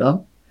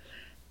Amsterdam,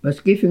 was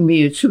giving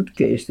me a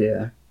suitcase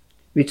there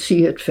with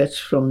cigarettes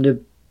from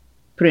the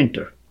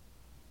printer.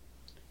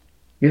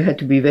 You had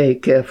to be very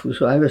careful,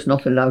 so I was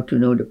not allowed to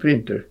know the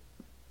printer.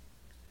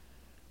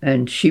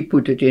 And she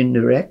put it in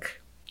the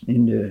rack,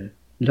 in the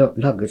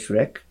luggage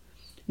rack,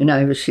 and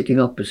I was sitting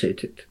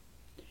opposite it.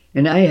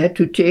 And I had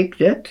to take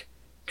that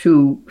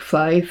to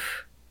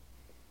 5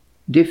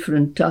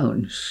 different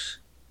towns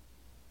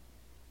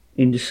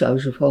in the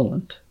south of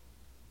Holland.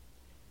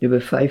 There were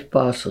 5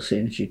 parcels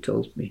in, she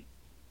told me.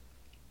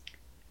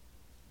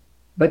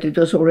 But it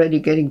was already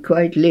getting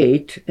quite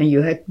late,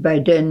 and by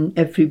then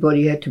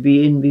everybody had to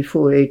be in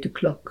before 8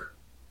 o'clock.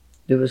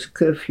 There was a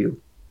curfew.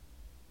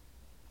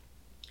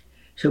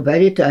 So by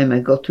the time I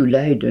got to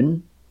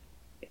Leiden,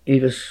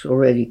 it was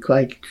already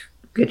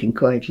getting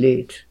quite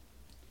late.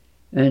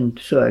 And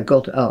so I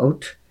got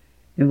out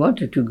and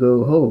wanted to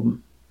go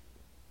home.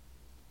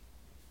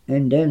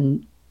 And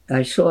then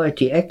I saw at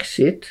the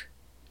exit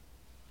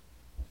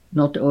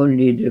not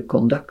only the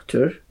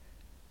conductor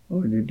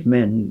or the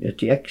man at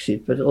the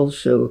exit, but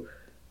also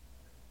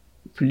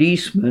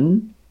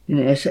policemen in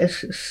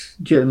SS's,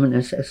 German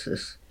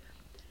SS's.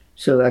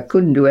 So I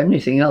couldn't do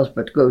anything else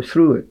but go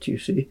through it, you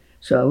see.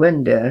 So I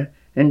went there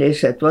and they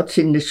said, "What's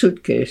in the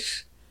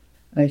suitcase?"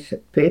 I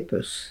said,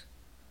 "Papers."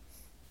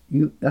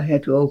 I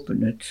had to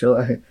open it.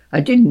 So I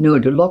didn't know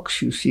the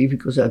locks, you see,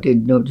 because I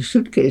didn't know the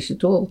suitcase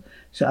at all.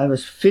 So I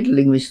was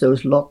fiddling with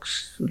those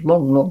locks a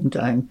long, long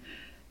time.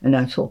 And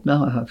I thought,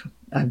 now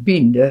I've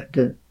been there.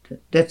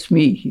 That's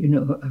me, you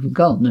know, I've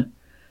gone.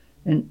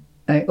 And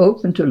I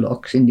opened the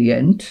locks in the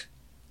end,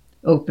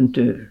 opened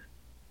the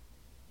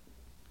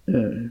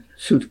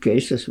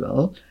suitcase as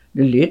well,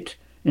 the lid,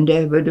 and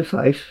there were the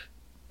 5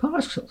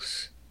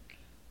 parcels.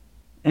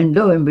 And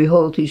lo and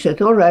behold, he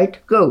said, "All right,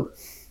 go."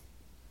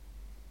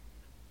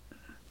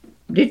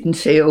 Didn't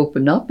say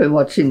open up and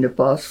what's in the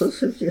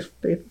parcels, it's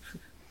just paper.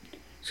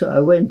 So I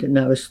went and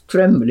I was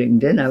trembling.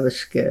 Then I was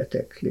scared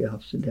actually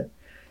after that,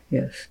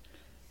 yes.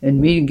 And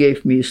Mien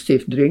gave me a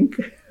stiff drink.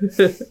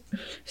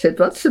 Said,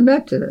 "What's the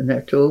matter?" And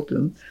I told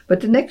him.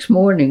 But the next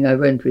morning I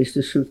went with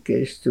the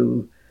suitcase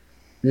to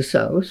the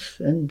south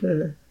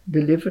and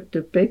delivered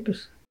the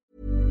papers.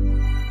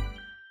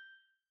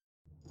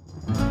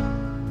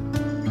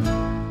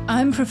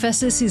 I'm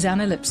Professor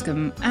Susanna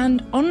Lipscomb,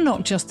 and on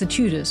Not Just the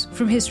Tudors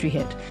from History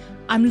Hit,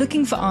 I'm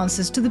looking for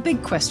answers to the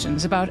big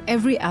questions about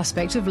every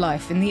aspect of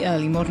life in the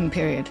early modern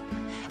period.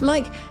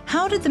 Like,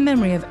 how did the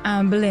memory of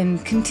Anne Boleyn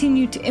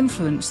continue to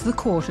influence the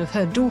court of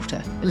her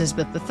daughter,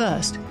 Elizabeth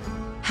I?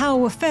 How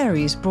were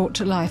fairies brought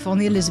to life on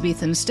the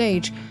Elizabethan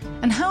stage?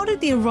 And how did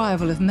the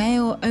arrival of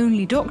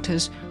male-only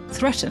doctors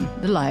threaten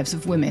the lives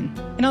of women?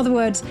 In other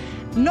words,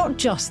 not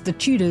just the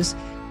Tudors,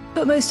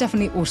 but most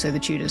definitely also the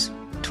Tudors.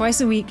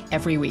 Twice a week,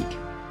 every week.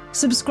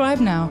 Subscribe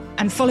now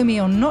and follow me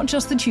on Not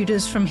Just the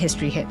Tudors from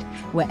History Hit,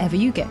 wherever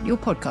you get your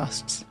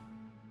podcasts.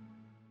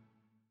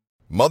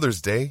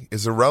 Mother's Day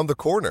is around the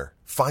corner.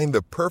 Find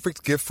the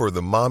perfect gift for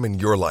the mom in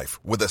your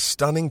life with a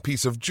stunning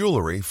piece of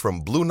jewelry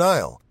from Blue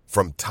Nile.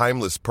 From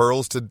timeless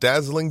pearls to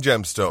dazzling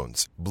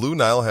gemstones, Blue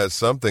Nile has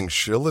something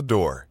she'll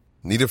adore.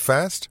 Need it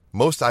fast?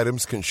 Most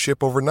items can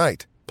ship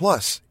overnight.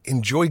 Plus,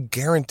 enjoy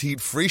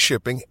guaranteed free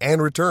shipping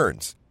and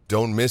returns.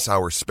 Don't miss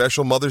our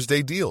special Mother's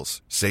Day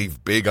deals.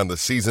 Save big on the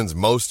season's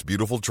most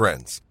beautiful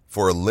trends.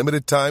 For a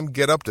limited time,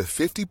 get up to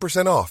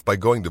 50% off by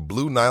going to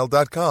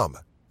BlueNile.com.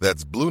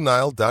 That's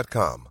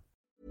BlueNile.com.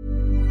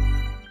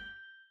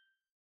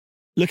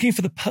 Looking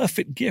for the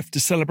perfect gift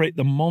to celebrate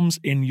the moms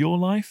in your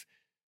life?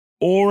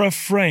 Aura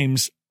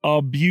frames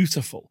are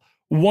beautiful,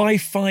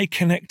 Wi-Fi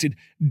connected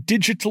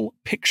digital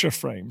picture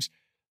frames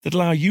that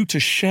allow you to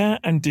share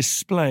and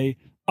display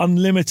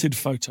unlimited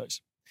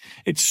photos.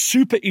 It's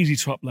super easy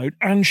to upload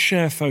and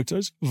share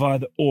photos via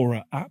the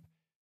Aura app.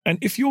 And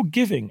if you're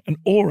giving an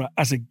Aura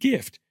as a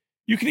gift,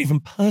 you can even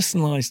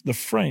personalize the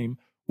frame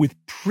with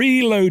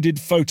preloaded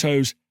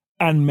photos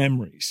and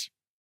memories.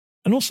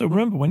 And also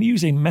remember, when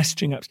using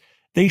messaging apps,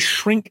 they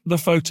shrink the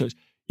photos.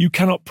 You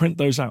cannot print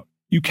those out.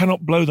 You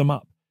cannot blow them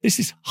up. This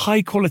is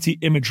high quality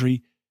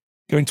imagery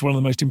going to one of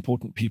the most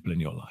important people in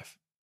your life.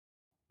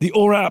 The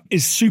Aura app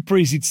is super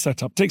easy to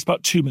set up. It takes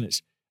about 2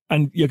 minutes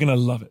and you're going to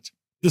love it.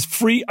 There's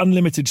free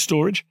unlimited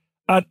storage,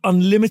 add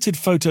unlimited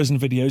photos and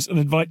videos, and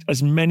invite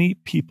as many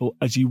people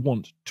as you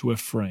want to a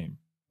frame.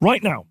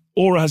 Right now,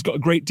 Aura has got a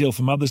great deal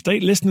for Mother's Day.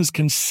 Listeners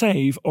can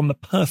save on the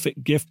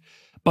perfect gift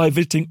by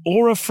visiting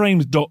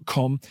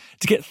auraframes.com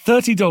to get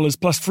 $30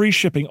 plus free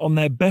shipping on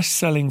their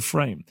best-selling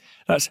frame.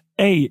 That's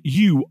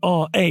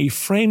AURA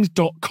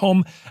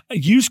frames.com.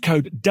 Use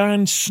code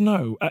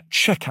DANSNOW at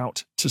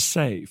checkout to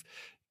save.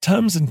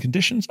 Terms and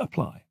conditions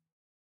apply.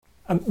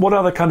 And what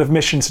other kind of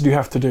missions did you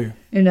have to do?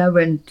 And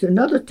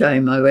another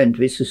time I went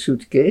with a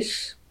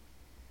suitcase,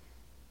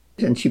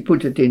 and she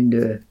put it in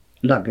the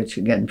luggage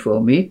again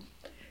for me.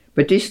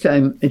 But this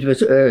time it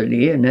was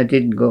early and I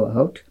didn't go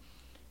out.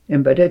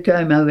 And by the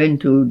time I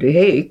went to The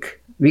Hague,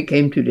 we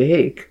came to The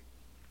Hague,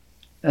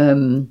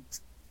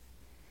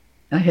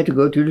 I had to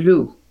go to the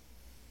loo.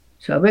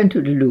 So I went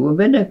to the loo, and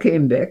when I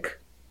came back,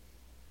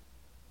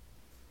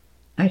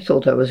 I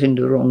thought I was in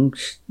the wrong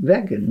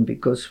wagon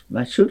because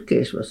my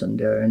suitcase wasn't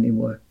there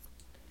anymore.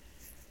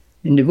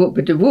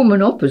 But the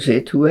woman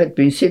opposite, who had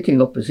been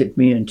sitting opposite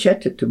me and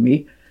chatted to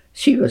me,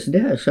 she was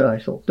there. So I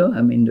thought, no,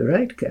 I'm in the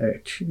right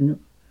carriage,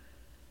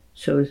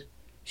 So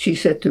she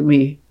said to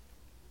me,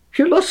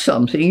 "You lost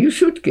something, your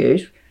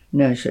suitcase?"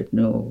 And I said,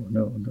 no.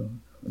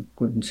 I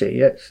couldn't say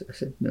yes. I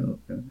said, no.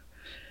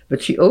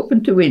 But she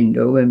opened the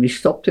window when we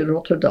stopped in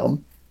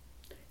Rotterdam.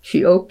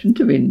 She opened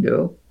the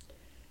window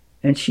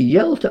and she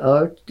yelled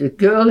out, "The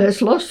girl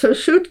has lost her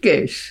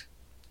suitcase."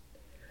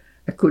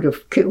 I could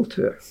have killed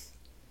her.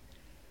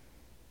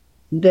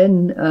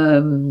 Then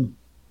an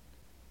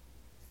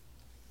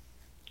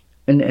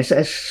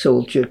SS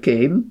soldier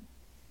came,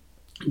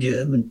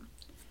 German,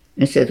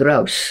 and said,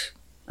 "Raus,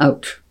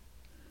 out."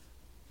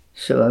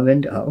 So I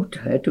went out,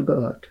 I had to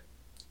go out.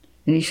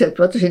 And he said,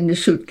 "What is in the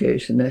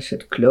suitcase?" And I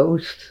said,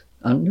 "Clothes,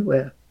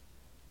 underwear."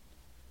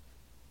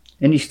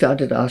 And he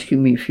started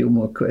asking me a few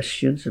more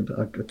questions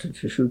about what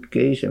is the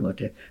suitcase and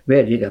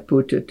where did I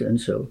put it and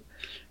so.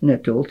 And I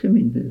told him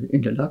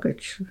in the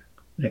luggage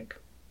rack.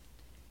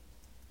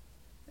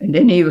 And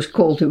then he was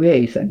called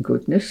away, thank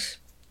goodness.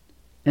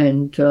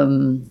 And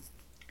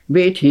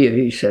wait here,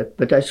 he said.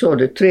 But I saw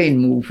the train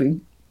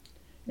moving,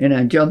 and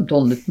I jumped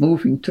on the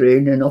moving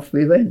train and off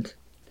we went.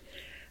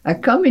 I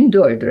come in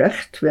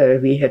Dordrecht, where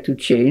we had to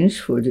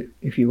change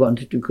if you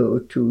wanted to go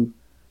to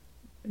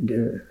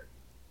the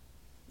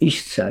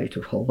east side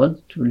of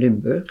Holland, to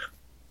Limburg.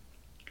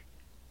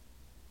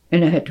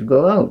 And I had to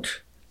go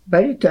out.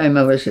 By the time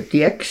I was at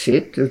the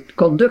exit, the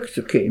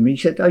conductor came. He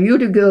said, "Are you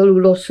the girl who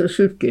lost her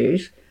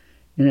suitcase?"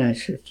 And I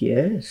said,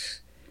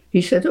 "Yes."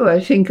 He said, "Oh, I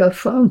think I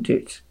found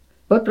it."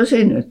 "What was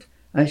in it?"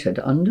 I said,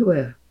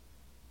 "Underwear."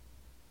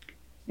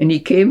 And he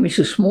came with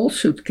a small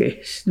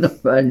suitcase,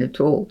 not mine at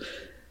all,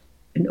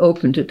 and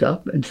opened it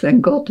up, and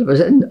thank God there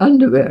was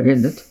underwear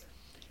in it.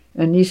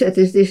 And he said,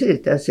 "Is this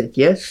it?" I said,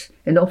 "Yes."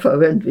 And off I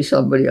went with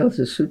somebody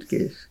else's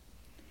suitcase.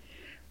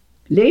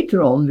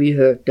 Later on, we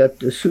heard that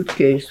the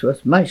suitcase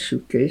my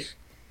suitcase,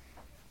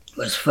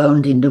 was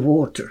found in the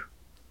water.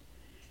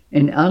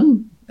 And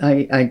Anne,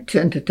 I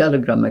sent a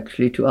telegram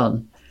actually to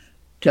Anne,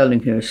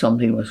 telling her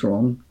something was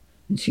wrong.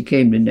 And she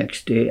came the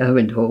next day. I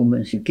went home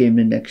and she came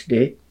the next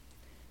day.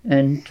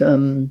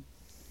 And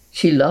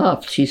she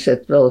laughed. She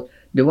said, "Well,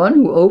 the one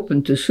who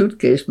opened the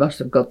suitcase must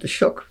have got the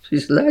shock of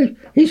his life,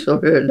 his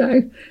or her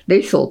life.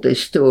 They thought they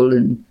stole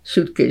a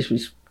suitcase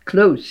with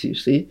clothes, you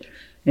see,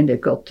 and they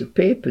got the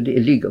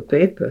illegal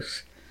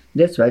papers.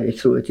 That's why they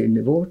threw it in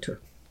the water."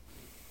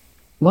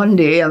 One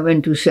day I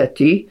went to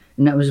Settee,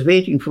 and I was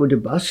waiting for the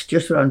bus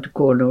just around the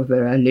corner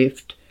where I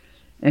lived,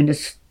 and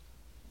it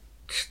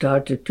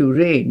started to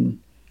rain.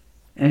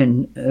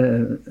 And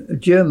a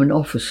German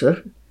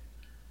officer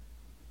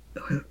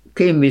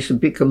came with a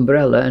big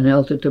umbrella and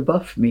held it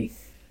above me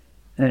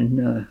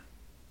and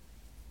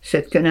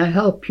said, "Can I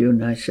help you?"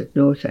 And I said,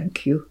 "No,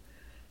 thank you."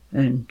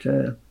 And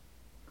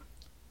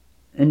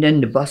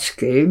then the bus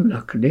came,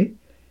 luckily,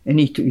 and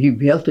he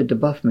held it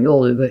above me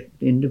all the way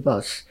in the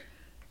bus.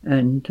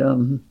 And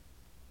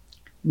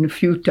a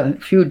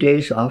few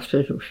days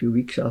after, or a few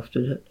weeks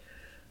after that,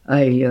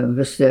 I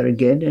was there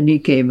again, and he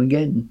came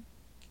again.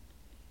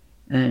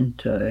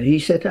 And he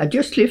said, "I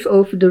just live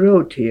over the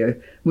road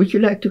here. Would you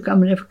like to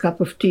come and have a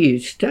cup of tea?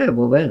 It's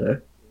terrible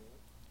weather."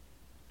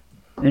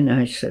 And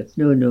I said,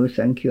 no,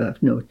 thank you, I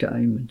have no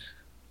time. And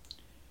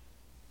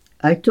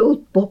I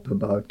told Bob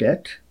about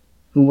that,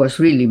 who was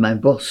really my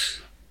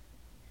boss.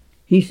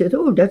 He said,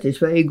 "Oh, that is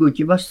very good.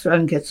 You must try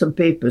and get some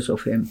papers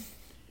of him."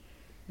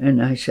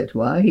 And I said,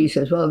 "Why?" He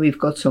said, "Well, we've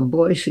got some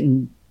boys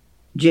in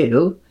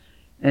jail,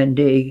 and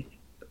they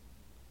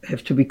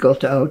have to be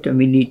got out, and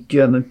we need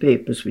German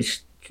papers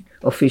with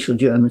official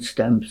German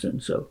stamps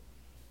and so."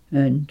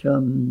 And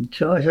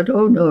so I said,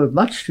 "Oh, no,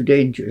 much too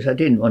dangerous. I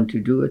didn't want to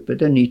do it." But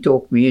then he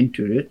talked me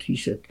into it. He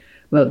said,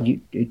 "Well,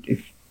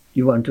 if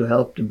you want to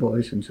help the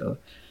boys and so."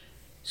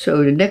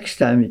 So the next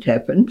time it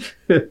happened,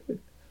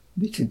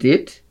 which it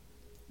did,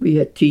 we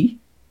had tea.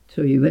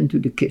 So he went to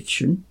the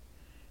kitchen,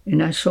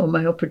 and I saw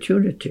my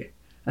opportunity.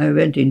 I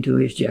went into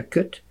his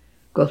jacket,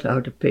 got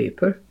out a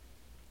paper,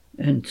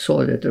 and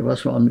saw that there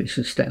was one with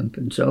a stamp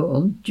and so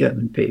on,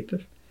 German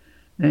paper,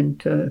 and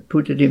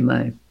put it in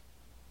my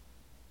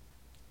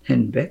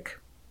handbag.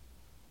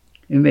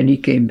 And when he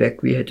came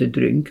back, we had a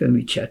drink and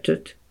we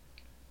chatted.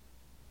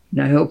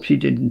 And I hope he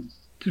didn't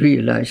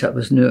realize I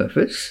was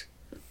nervous,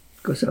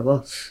 because I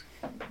was.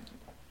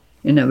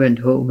 And I went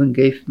home and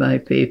gave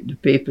the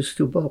papers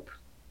to Bob.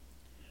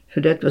 So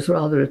that was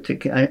rather a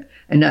trick.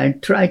 And I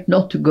tried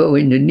not to go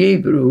in the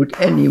neighborhood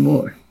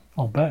anymore.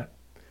 I'll bet.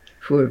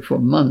 For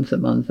month.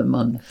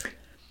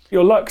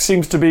 Your luck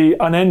seems to be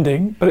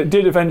unending, but it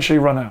did eventually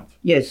run out.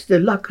 Yes, the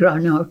luck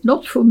ran out,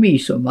 not for me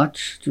so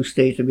much to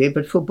stay away,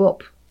 but for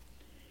Bob.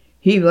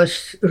 He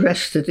was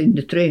arrested in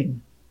the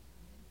train.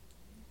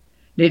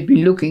 They'd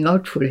been looking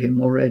out for him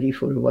already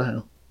for a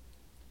while.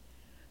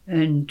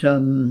 And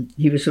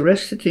he was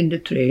arrested in the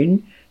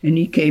train, and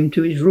he came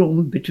to his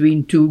room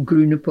between two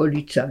Grüne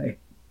Polizei,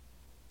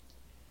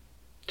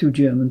 two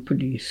German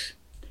police.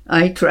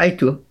 I tried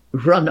to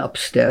run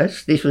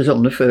upstairs. This was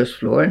on the first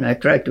floor, and I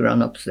tried to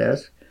run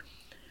upstairs,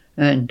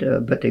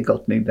 but they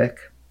got me back.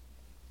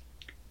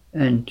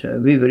 And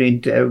we were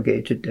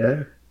interrogated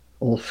there,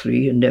 all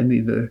three, and then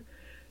we were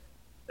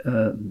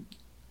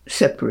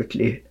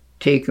separately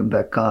taken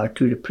by car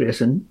to the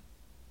prison.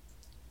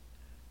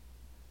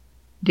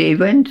 They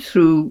went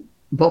through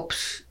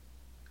Bob's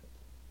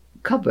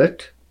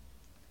cupboard,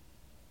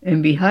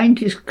 and behind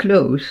his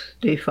clothes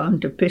they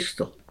found a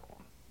pistol.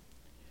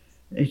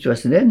 It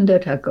was then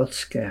that I got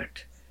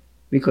scared,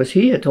 because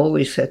he had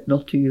always said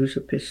not to use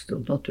a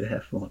pistol, not to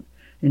have one,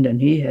 and then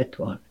he had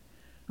one.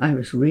 I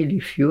was really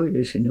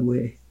furious in a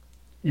way,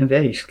 and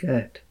very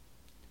scared.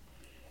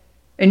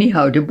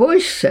 Anyhow, the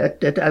boys said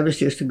that I was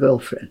just a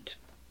girlfriend,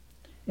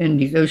 and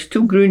those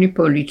two Grüne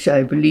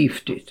Polizei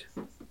believed it.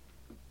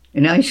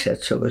 And I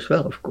said so as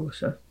well, of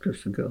course. I'm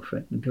just a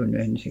girlfriend, I don't know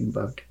anything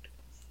about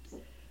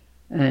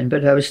it.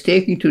 But I was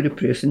taken to the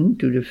prison,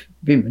 to the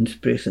women's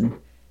prison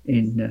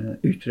in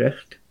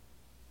Utrecht.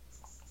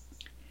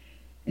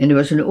 And there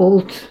was an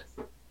old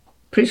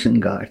prison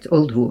guard,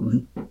 old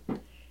woman,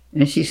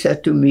 and she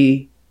said to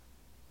me,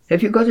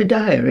 "Have you got a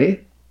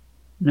diary?"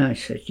 And I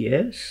said,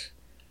 "Yes."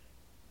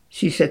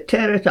 She said,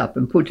 "Tear it up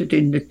and put it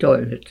in the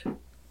toilet."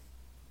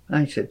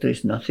 I said,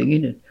 "There's nothing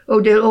in it."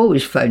 "Oh, they'll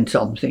always find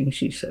something,"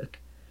 she said.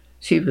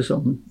 She was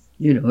on,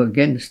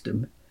 against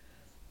them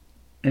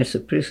as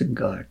a prison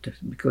guard,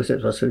 because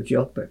that was her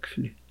job,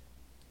 actually.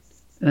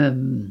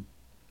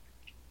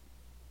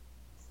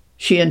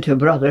 She and her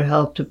brother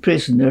helped a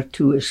prisoner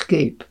to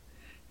escape,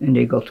 and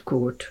they got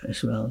caught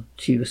as well.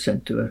 She was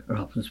sent to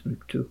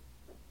Ravensbrück too.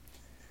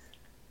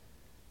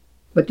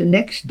 But the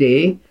next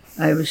day,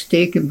 I was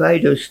taken by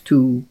those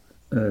two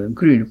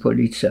Grüne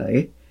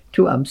Polizei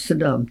to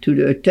Amsterdam, to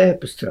the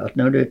Euterpestraat.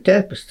 Now, the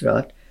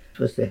Euterpestraat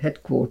was the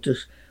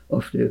headquarters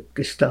of the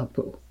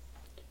Gestapo,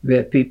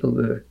 where people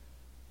were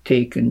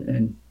taken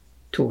and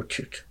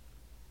tortured.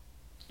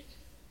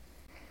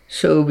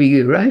 So we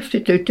arrived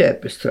at the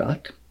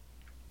Euterpestraat,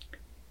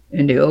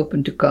 and they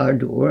opened the car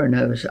door, and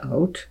I was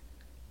out,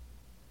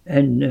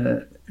 and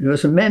there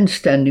was a man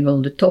standing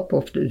on the top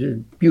of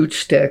the huge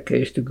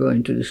staircase to go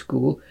into the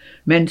school.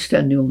 Man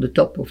standing on the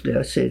top of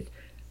there said,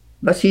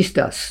 "Was ist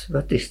das?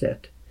 What is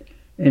that?"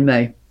 And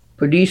my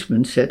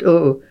policeman said,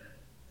 "Oh,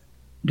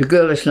 the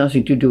girl has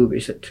nothing to do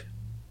with it."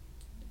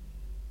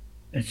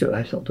 And so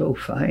I thought, oh,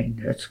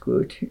 fine, that's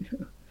good.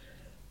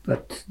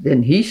 But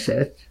then he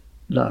said,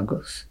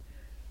 Lagos,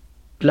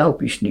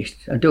 "Glaub ich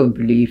nicht, I don't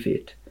believe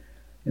it."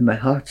 And my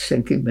heart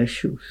sank in my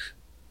shoes.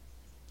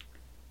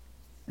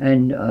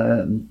 And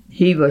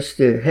he was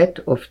the head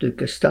of the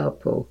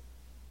Gestapo,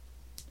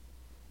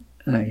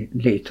 I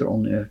later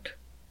on heard.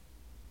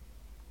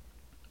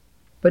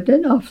 But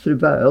then after a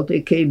while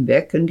they came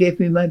back and gave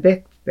me my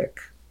backpack.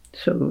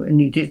 So,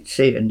 and he didn't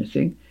say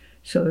anything,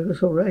 so it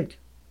was all right.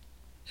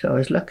 So I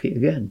was lucky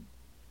again.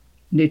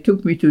 And they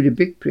took me to the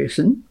big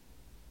prison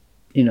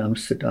in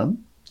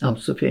Amsterdam,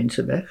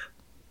 Amstelveenseweg.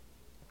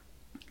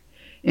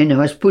 And I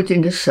was put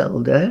in a cell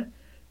there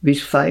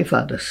with 5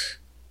 others.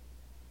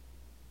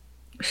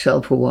 A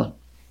cell for one.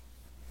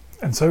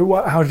 And so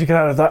how did you get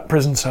out of that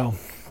prison cell?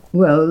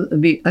 Well,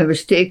 I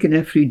was taken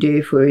every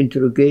day for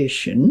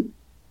interrogation.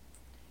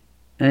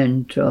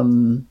 And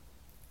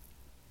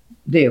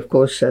they, of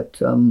course, said,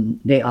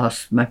 they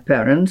asked my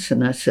parents,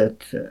 and I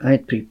said, I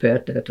had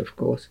prepared that, of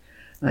course.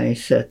 I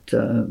said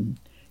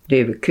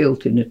they were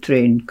killed in a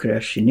train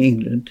crash in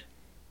England.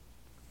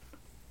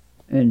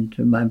 And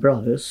my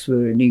brothers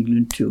were in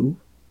England too.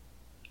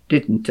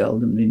 Didn't tell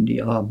them in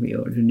the army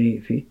or the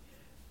navy,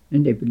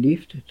 and they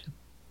believed it.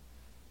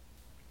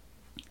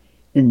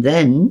 And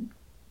then,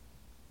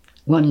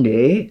 one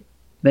day,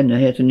 when I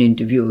had an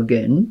interview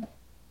again,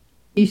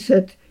 he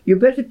said, "You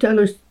better tell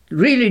us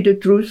really the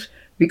truth,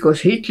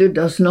 because Hitler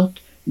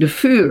the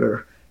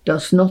Führer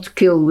does not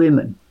kill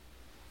women."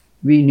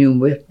 We knew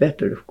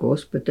better, of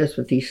course, but that's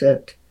what he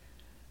said.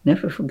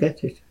 Never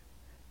forget it.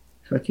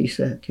 That's what he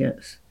said,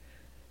 yes.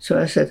 So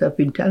I said, "I've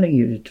been telling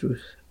you the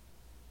truth."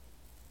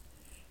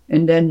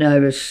 And then I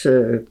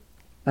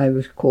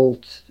was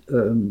called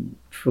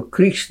for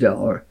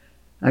Kriegsdauer.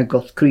 I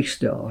got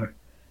krigsdager,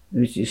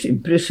 which is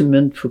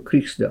imprisonment for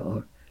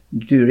krigsdager,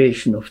 the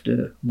duration of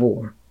the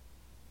war.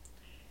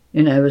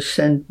 And I was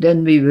sent,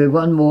 then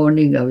one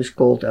morning I was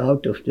called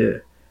out of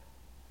the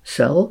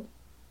cell,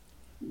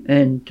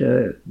 and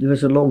there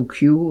was a long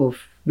queue of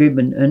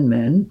women and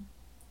men,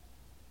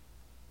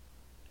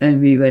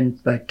 and we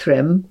went by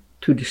tram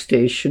to the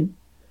station,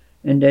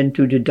 and then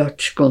to the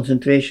Dutch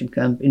concentration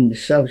camp in the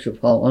south of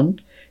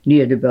Holland,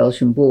 near the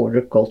Belgian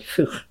border, called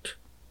Vught.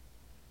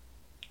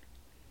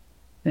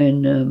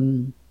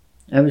 And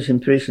I was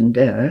imprisoned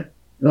there,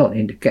 well,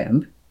 in the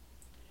camp,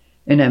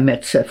 and I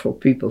met several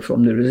people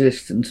from the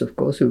resistance, of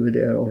course, who were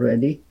there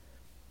already.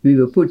 We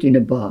were put in a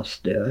bath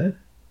there,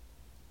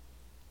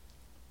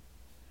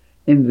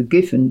 and were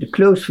given, the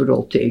clothes were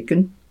all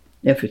taken,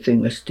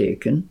 everything was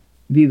taken.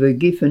 We were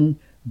given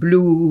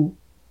blue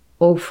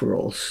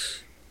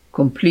overalls,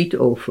 complete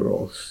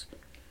overalls,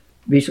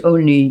 with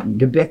only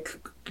the back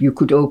you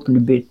could open a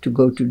bit to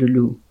go to the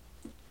loo.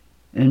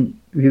 And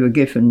we were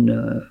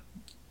given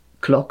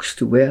cloaks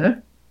to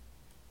wear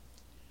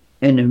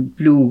and a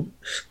blue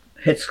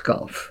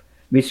headscarf,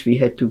 which we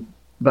had to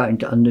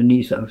bind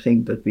underneath, I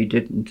think, but we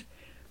didn't.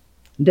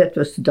 That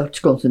was the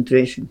Dutch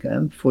concentration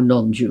camp for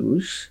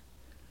non-Jews,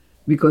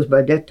 because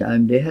by that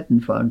time they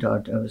hadn't found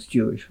out I was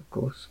Jewish, of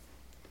course.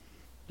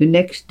 The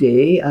next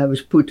day I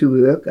was put to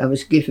work. I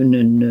was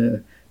given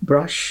a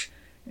brush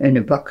and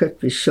a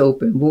bucket with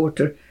soap and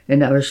water,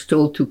 and I was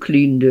told to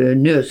clean the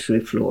nursery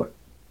floor.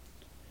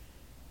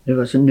 There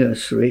was a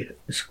nursery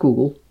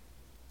school,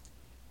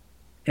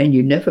 and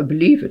you never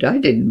believe it. I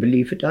didn't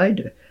believe it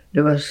either.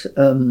 There was,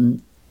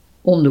 on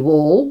the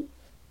wall,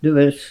 there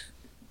was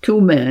 2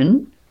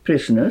 men,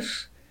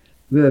 prisoners,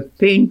 were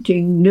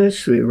painting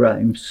nursery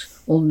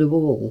rhymes on the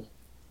wall.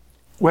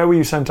 Where were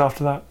you sent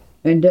after that?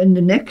 And then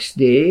the next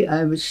day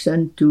I was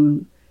sent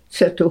to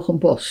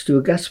Zertogenbosch, to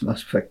a gas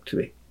mask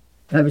factory.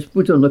 I was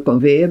put on a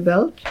conveyor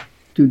belt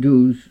to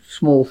do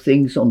small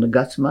things on the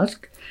gas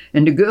mask,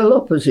 and the girl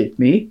opposite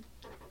me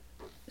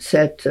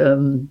said,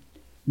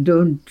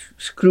 don't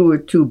screw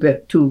it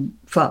too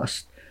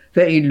fast,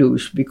 very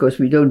loose, because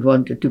we don't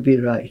want it to be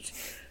right.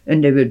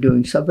 And they were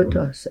doing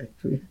sabotage,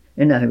 actually,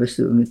 and I was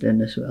doing it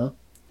then as well.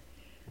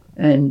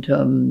 And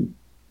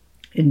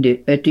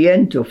at the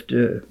end of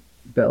the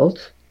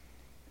belt,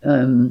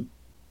 it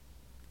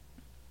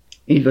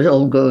was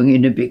all going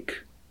in a big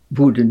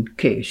wooden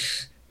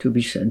case to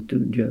be sent to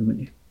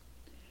Germany.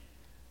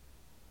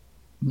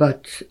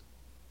 But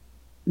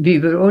we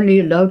were only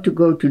allowed to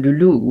go to the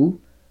loo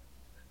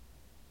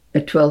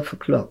at 12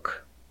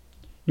 o'clock.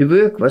 The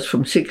work was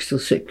from 6 till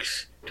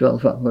 6,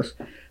 12 hours.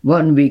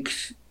 1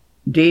 week's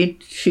day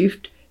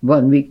shift,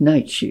 1 week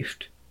night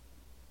shift.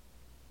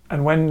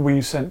 And when were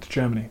you sent to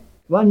Germany?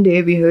 One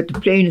day we heard the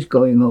planes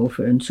going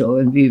over and so,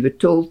 and we were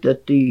told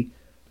that the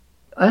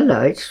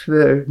Allies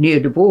were near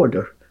the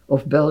border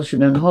of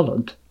Belgium and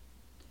Holland.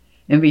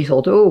 And we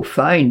thought, oh,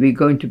 fine, we're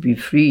going to be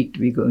freed.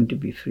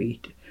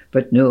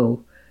 But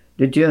no,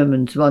 the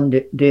Germans one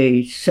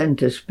day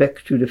sent us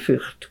back to the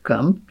Vught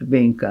camp, the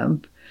main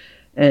camp,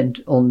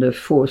 and on the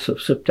 4th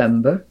of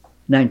September,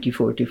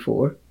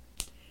 1944.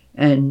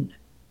 And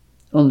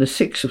on the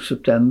 6th of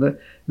September,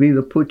 we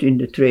were put in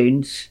the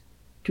trains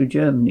to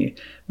Germany.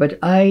 But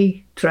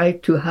I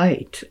tried to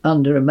hide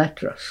under a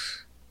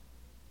mattress,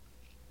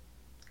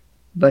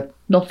 but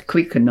not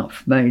quick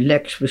enough. My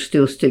legs were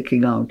still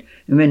sticking out.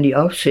 And when the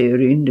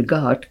Aufseherin,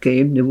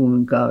 the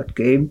woman guard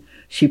came,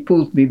 she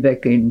pulled me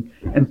back in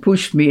and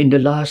pushed me in the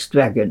last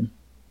wagon.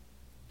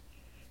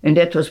 And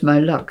that was my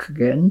luck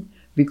again,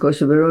 because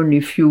there were only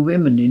a few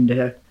women in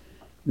there.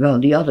 Well,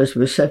 the others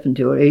were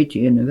 70 or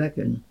 80 in a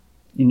wagon,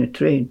 in a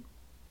train.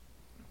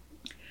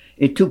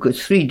 It took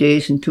us 3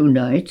 days and 2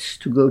 nights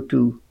to go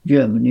to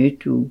Germany,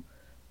 to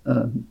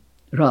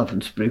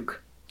Ravensbrück,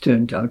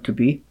 turned out to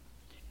be.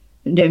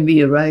 And then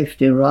we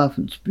arrived in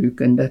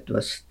Ravensbrück, and that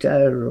was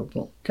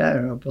terrible,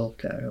 terrible,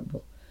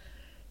 terrible.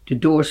 The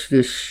doors,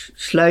 the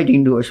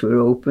sliding doors were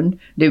open.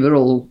 They were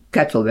all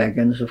cattle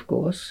wagons, of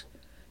course,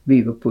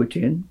 we were put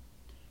in.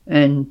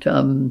 And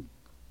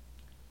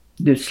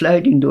the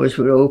sliding doors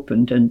were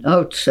opened, and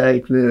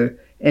outside were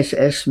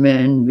SS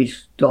men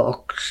with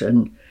dogs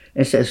and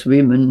SS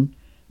women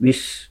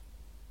with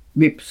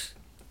whips.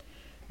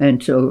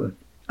 And so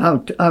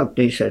out,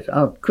 they said,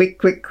 out, quick,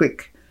 quick,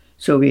 quick.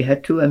 So we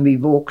had to, and we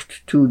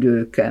walked to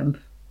the camp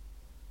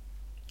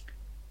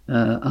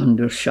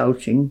under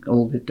shouting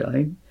all the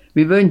time.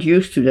 We weren't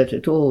used to that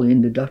at all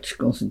in the Dutch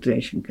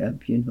concentration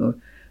camp, you know.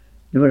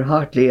 There were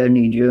hardly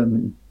any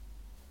German.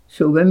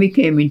 So when we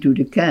came into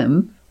the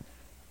camp,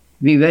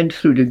 we went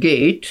through the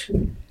gate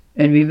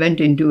and we went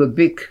into a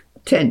big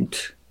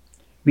tent.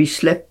 We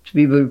slept,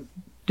 we were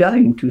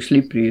dying to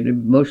sleep really,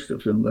 most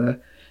of them were.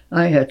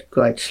 I had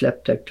quite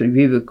slept actually.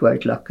 We were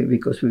quite lucky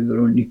because we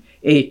were only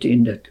 8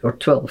 in that, or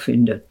 12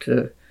 in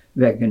that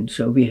wagon,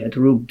 so we had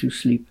room to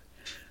sleep.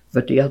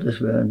 But the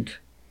others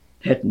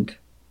hadn't.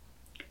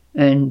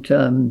 And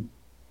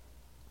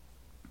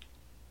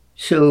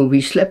so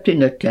we slept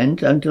in a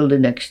tent until the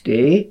next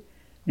day,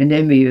 and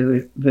then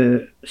we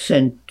were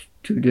sent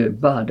to the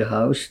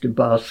bathhouse, the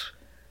bath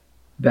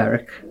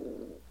barrack,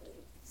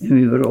 and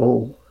we were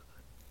all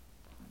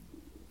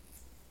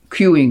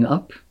queuing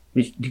up.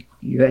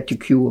 You had to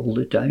queue all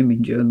the time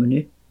in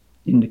Germany,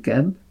 in the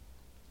camp,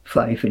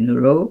 5 in a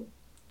row.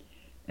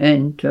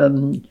 And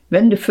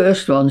when the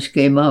first ones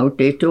came out,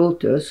 they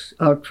told us,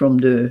 out from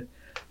the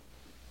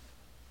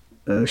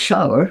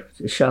shower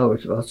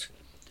it was,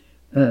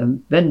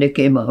 when they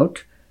came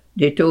out,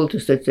 they told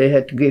us that they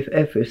had to give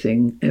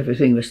everything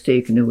was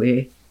taken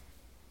away.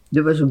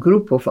 There was a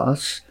group of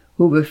us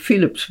who were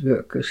Philips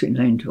workers in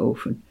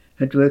Eindhoven,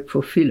 had worked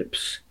for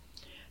Philips.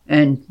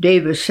 And they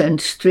were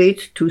sent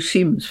straight to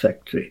Siemens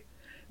factory,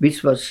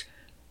 which was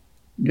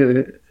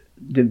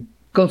the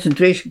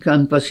concentration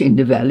camp was in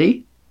the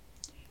valley,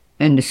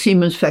 and the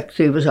Siemens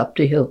factory was up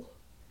the hill.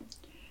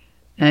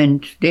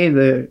 And they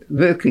were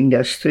working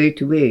there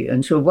straight away.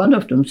 And so one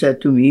of them said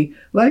to me,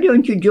 "Why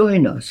don't you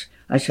join us?"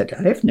 I said,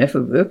 "I have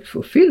never worked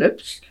for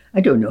Philips.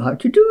 I don't know how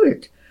to do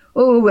it."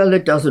 "Oh, well,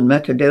 it doesn't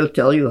matter. They'll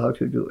tell you how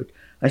to do it."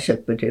 I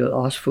said, "But they'll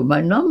ask for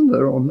my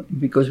number,"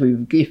 because we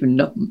were given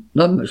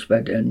numbers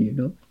by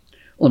then,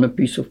 on a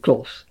piece of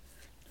cloth.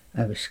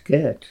 I was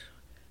scared.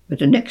 But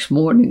the next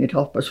morning at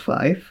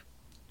 5:30,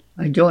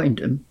 I joined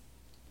them.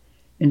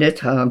 And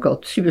that's how I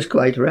got. She was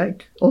quite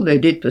right. All they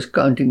did was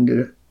counting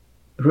the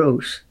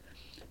rows,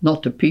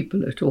 not the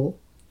people at all.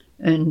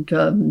 And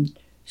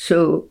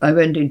so I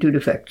went into the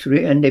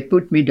factory and they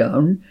put me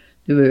down.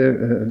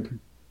 There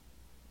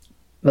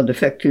were, the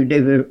factory,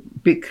 they were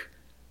big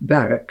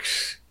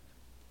barracks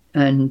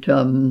and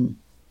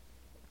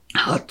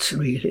huts.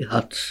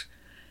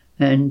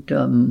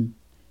 And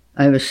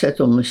I was sat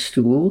on a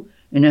stool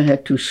and I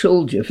had to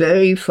solder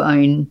very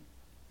fine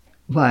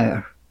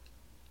wire,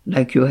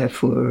 like you have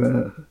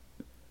for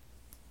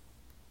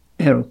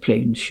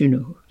aeroplanes,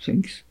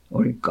 things,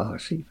 or in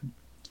cars even.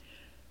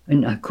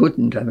 And I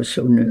couldn't, I was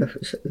so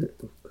nervous.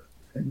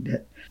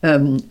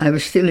 I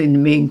was still in the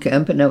main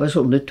camp and I was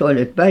on the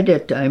toilet. By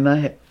that time I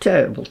had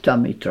terrible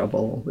tummy trouble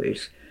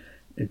always.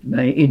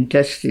 My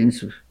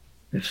intestines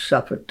have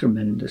suffered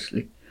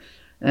tremendously.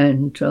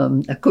 And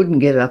I couldn't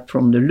get up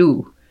from the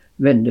loo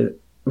when the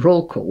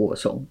roll call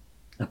was on,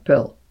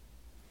 appel.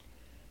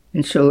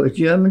 And so a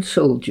German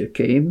soldier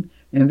came,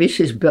 and with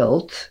his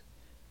belt,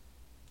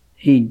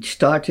 he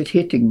started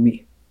hitting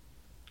me.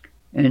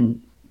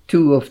 And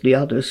 2 of the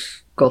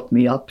others got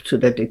me up so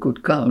that they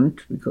could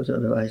count, because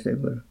otherwise they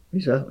were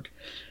without.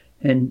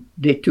 And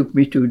they took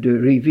me to the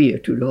Rivier,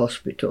 to the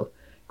hospital,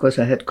 because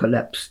I had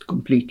collapsed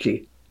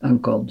completely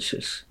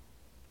unconscious.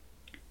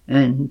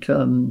 And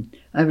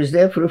I was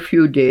there for a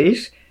few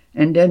days,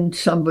 and then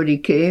somebody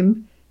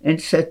came and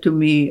said to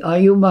me, "Are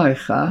you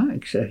Marga?" I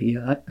said,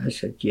 "Yeah." I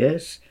said,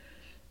 "Yes."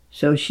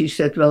 So she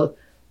said, "Well,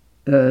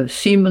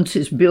 Siemens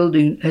has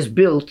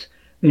built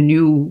a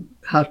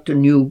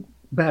new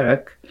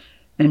barrack,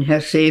 and Herr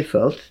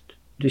Seeveld,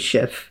 the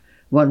chef,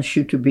 wants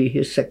you to be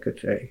his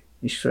secretary,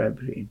 his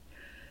Schreiberin."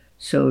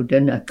 So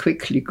then I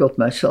quickly got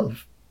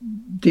myself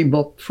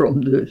demobbed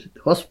from the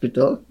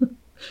hospital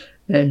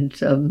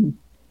and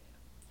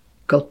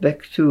got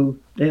back to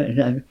there,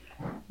 and I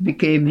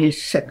became his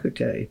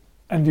secretary.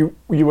 And you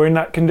were in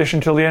that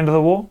condition till the end of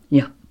the war?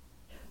 Yeah.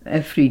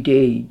 Every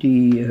day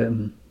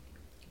the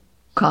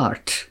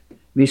cart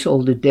with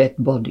all the dead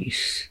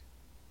bodies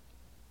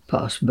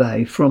passed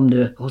by from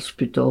the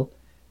hospital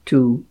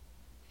to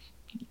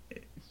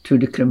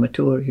the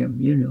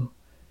crematorium,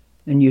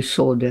 And you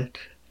saw that,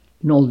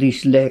 and all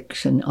these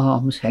legs and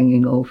arms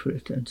hanging over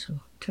it, and so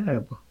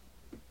terrible.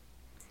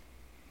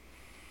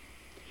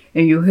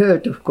 And you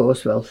heard, of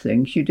course,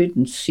 things. You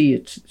didn't see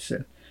it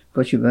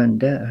because you weren't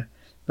there,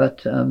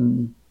 but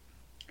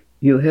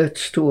you heard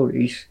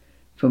stories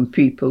from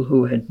people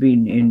who had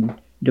been in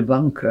the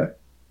bunker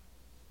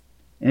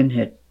and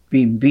had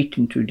been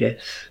beaten to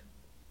death.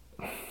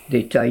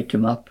 They tied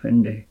them up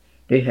and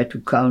they had to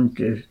count,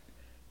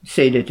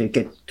 say that they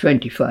get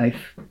 25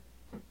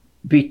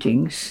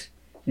 beatings,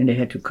 and they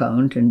had to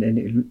count, and then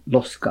they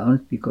lost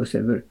count because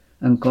they were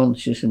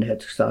unconscious and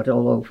had to start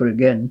all over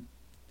again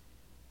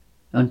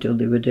until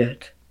they were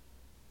dead.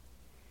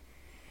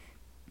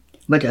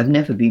 But I've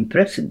never been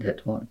present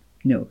at one.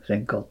 No,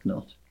 thank God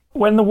not.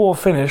 When the war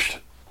finished,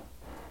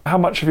 how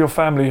much of your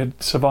family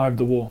had survived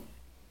the war?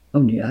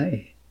 Only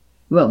I.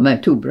 Well, my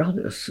 2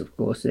 brothers, of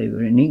course, they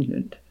were in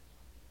England.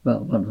 Well,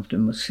 one of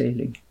them was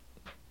sailing.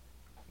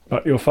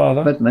 But your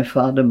father? But my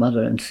father,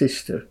 mother and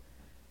sister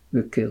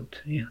were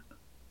killed, yeah.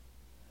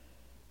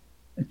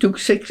 It took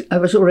 6, I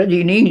was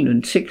already in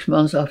England 6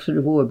 months after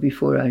the war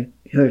before I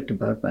heard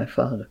about my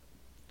father.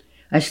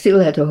 I still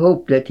had a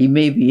hope that he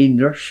may be in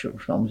Russia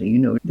or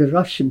something, The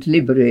Russians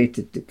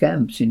liberated the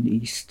camps in the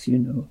east,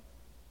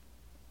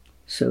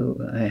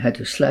 So I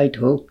had a slight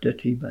hope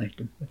that he might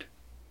have. But...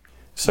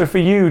 So for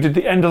you, did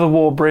the end of the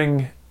war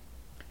bring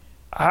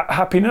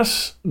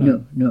happiness?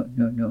 No.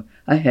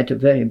 I had a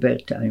very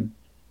bad time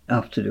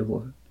after the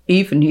war,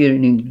 even here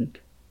in England.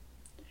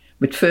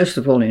 But first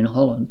of all in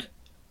Holland.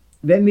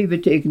 When we were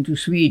taken to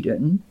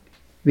Sweden,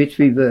 which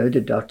we were,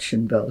 the Dutch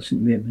and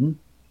Belgian women,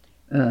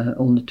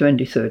 on the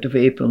 23rd of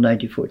April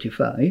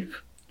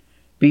 1945,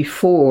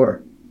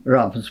 before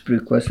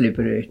Ravensbrück was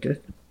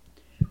liberated,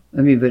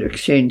 and we were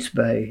exchanged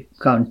by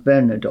Count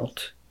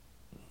Bernadotte.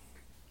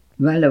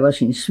 While I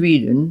was in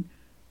Sweden,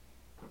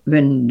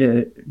 when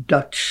the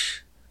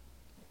Dutch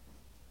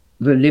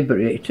were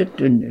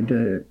liberated,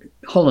 and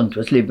Holland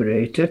was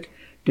liberated,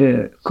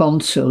 the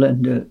consul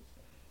and the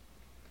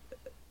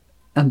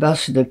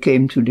ambassador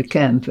came to the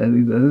camp where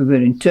we were. We were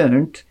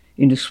interned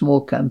in a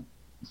small camp.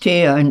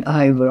 Thea and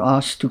I were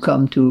asked to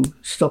come to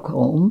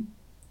Stockholm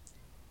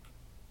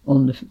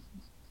so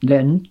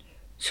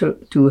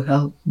to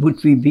help.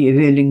 Would we be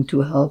willing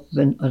to help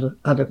when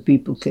other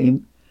people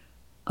came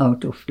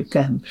out of the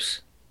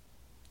camps?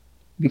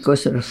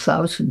 Because there are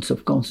thousands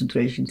of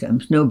concentration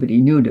camps.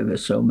 Nobody knew there were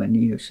so many,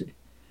 you see,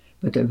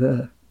 but there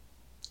were.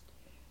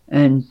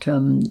 And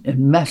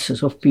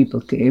masses of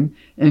people came,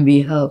 and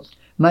we helped.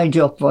 My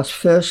job was,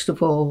 first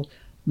of all,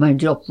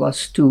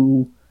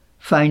 to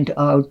find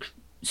out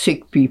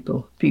sick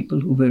people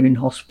who were in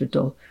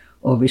hospital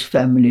or with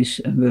families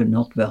and were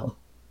not well,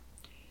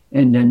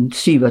 and then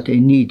see what they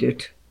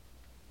needed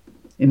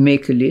and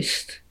make a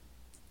list,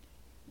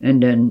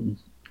 and then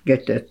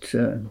get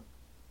that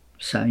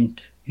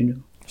signed, you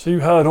know. So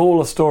you heard all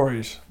the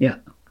stories? Yeah.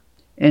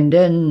 And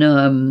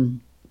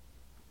then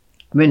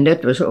when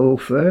that was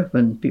over,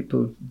 when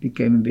people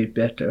became a bit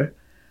better,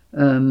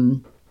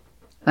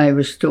 I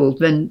was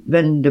told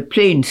when the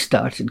planes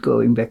started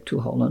going back to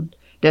Holland,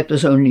 that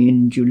was only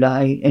in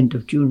July, end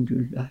of June,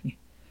 July.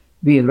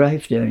 We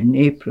arrived there in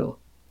April,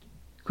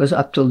 because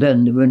up till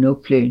then there were no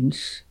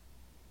planes.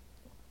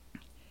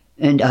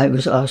 And I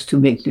was asked to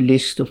make the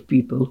list of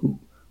people who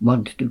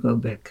wanted to go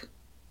back.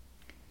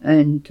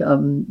 And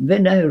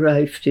when I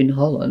arrived in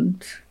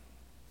Holland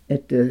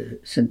at the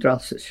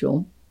Centraal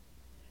Station,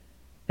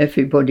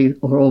 everybody,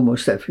 or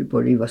almost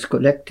everybody, was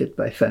collected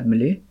by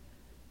family.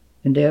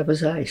 And there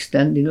was I,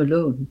 standing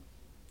alone.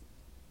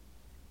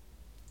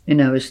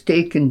 And I was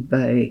taken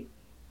by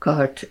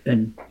cart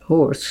and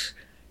horse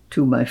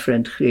to my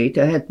friend Greet.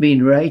 I had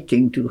been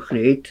writing to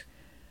Greet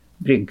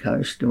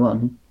Brinkhuis, the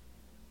one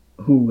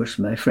who was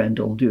my friend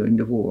all during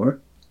the war.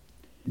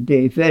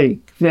 They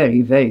very,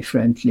 very, very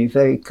friendly,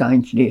 very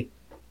kindly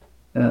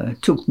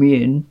took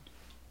me in.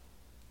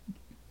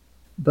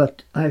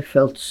 But I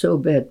felt so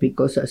bad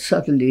because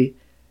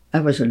I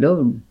was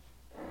alone,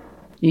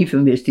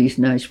 even with these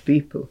nice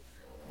people.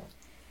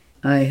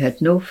 I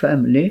had no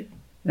family,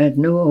 I had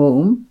no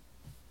home,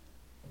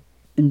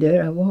 and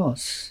there I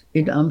was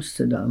in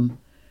Amsterdam,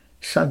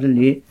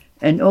 suddenly,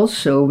 and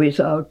also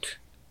without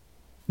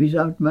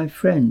my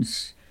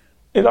friends.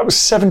 That was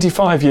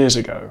 75 years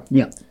ago.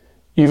 Yeah.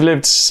 You've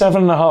lived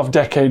 7.5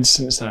 decades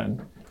since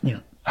then. Yeah.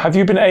 Have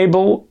you been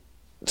able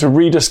to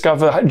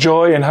rediscover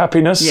joy and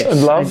happiness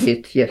and love? Yes, I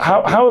did. Yes,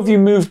 How have you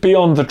moved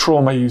beyond the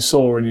trauma you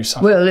saw and you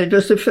suffered? Well, it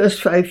was the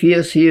first 5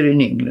 years here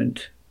in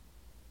England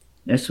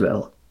as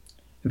well.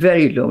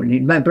 Very lonely.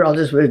 My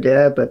brothers were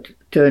there, but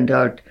turned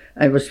out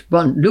I was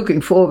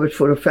looking forward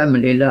for a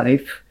family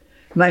life.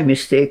 My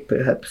mistake,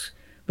 perhaps,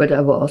 but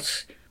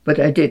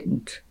I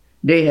didn't.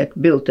 They had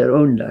built their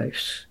own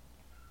lives.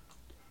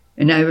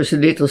 And I was a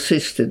little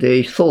sister.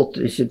 They thought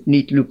they should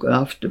need look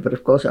after, but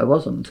of course I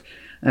wasn't.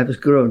 I was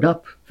grown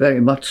up, very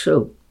much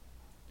so.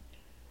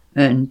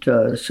 And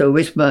so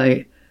with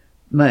my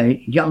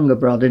younger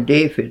brother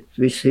David,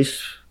 with his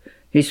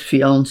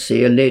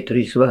fiancée and later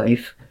his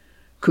wife,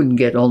 couldn't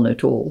get on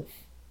at all.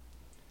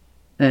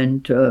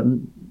 And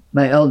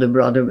my elder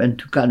brother went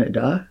to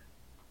Canada.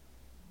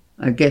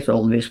 I get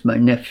on with my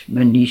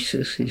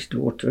nieces, his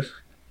daughters.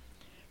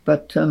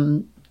 But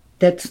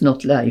that's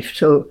not life.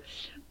 So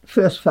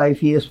first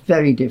 5 years,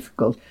 very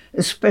difficult,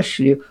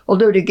 especially,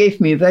 although they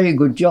gave me a very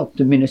good job,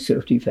 the Minister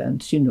of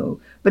Defense, you know.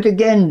 But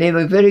again, they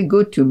were very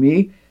good to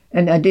me,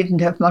 and I didn't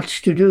have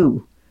much to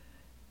do.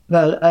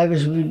 Well, I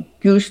was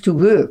used to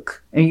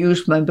work and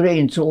used my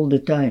brains all the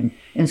time,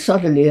 and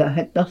suddenly I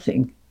had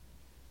nothing.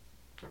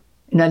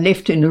 And I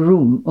lived in a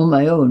room on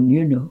my own,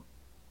 you know.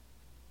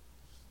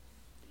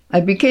 I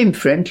became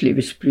friendly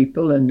with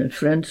people and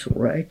friends,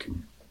 all right.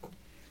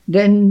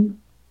 Then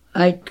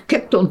I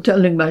kept on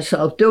telling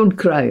myself, don't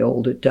cry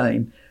all the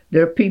time.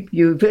 There are people,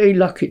 you're very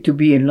lucky to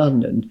be in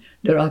London.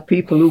 There are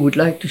people who would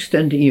like to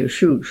stand in your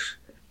shoes.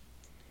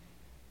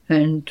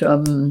 And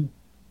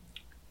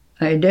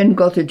I then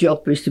got a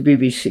job with the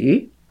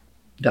BBC,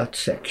 that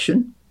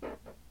section.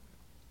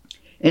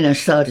 And I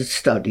started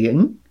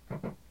studying.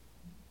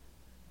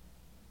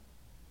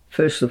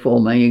 First of all,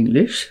 my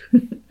English.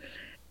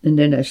 And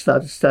then I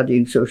started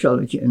studying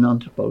sociology and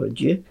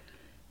anthropology.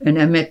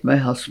 And I met my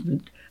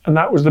husband. And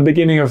that was the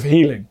beginning of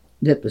healing?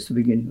 That was the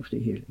beginning of the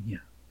healing, yeah.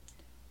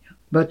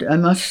 But I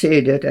must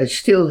say that I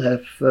still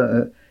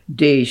have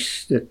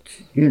days that,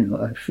 you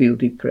know, I feel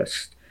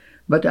depressed.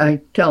 But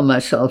I tell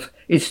myself,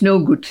 it's no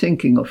good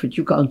thinking of it,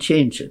 you can't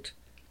change it.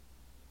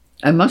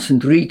 I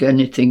mustn't read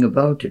anything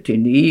about it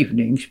in the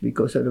evenings,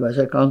 because otherwise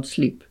I can't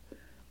sleep.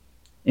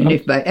 And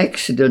if by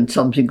accident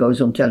something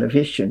goes on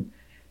television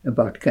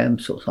about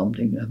camps or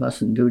something, I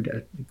mustn't do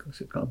that,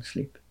 because I can't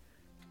sleep.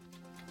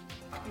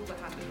 do we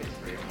have the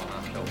history on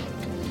our shoulders?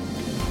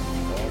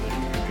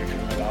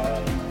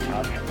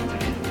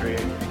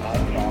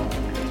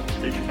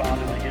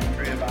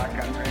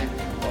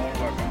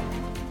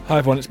 Hi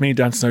everyone, it's me,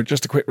 Dan Snow.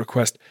 Just a quick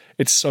request.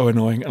 It's so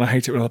annoying and I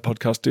hate it when other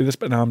podcasts do this,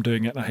 but now I'm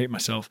doing it and I hate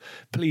myself.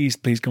 Please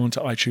go onto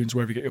iTunes,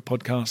 wherever you get your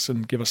podcasts,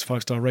 and give us a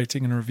 5-star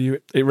rating and a review.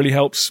 It really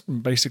helps,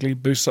 basically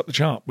boosts up the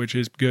chart, which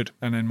is good,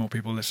 and then more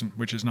people listen,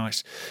 which is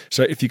nice.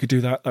 So if you could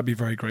do that, I'd be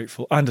very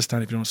grateful. I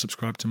understand if you don't want to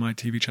subscribe to my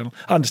TV channel.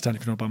 I understand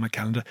if you don't buy my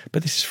calendar,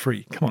 but this is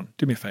free. Come on,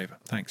 do me a favour.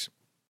 Thanks.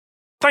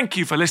 Thank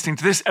you for listening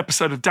to this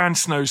episode of Dan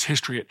Snow's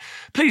History Hit.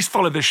 Please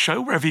follow this show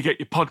wherever you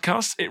get your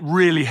podcasts. It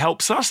really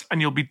helps us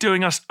and you'll be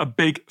doing us a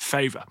big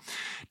favour.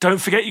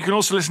 Don't forget you can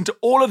also listen to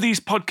all of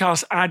these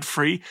podcasts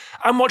ad-free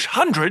and watch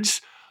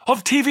hundreds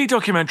of TV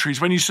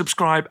documentaries when you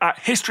subscribe at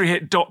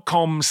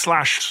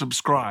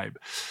historyhit.com/subscribe.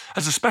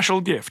 As a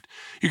special gift,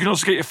 you can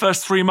also get your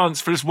first 3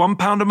 months for just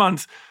 £1 a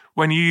month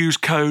when you use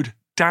code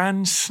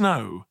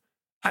DANSNOW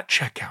at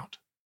checkout.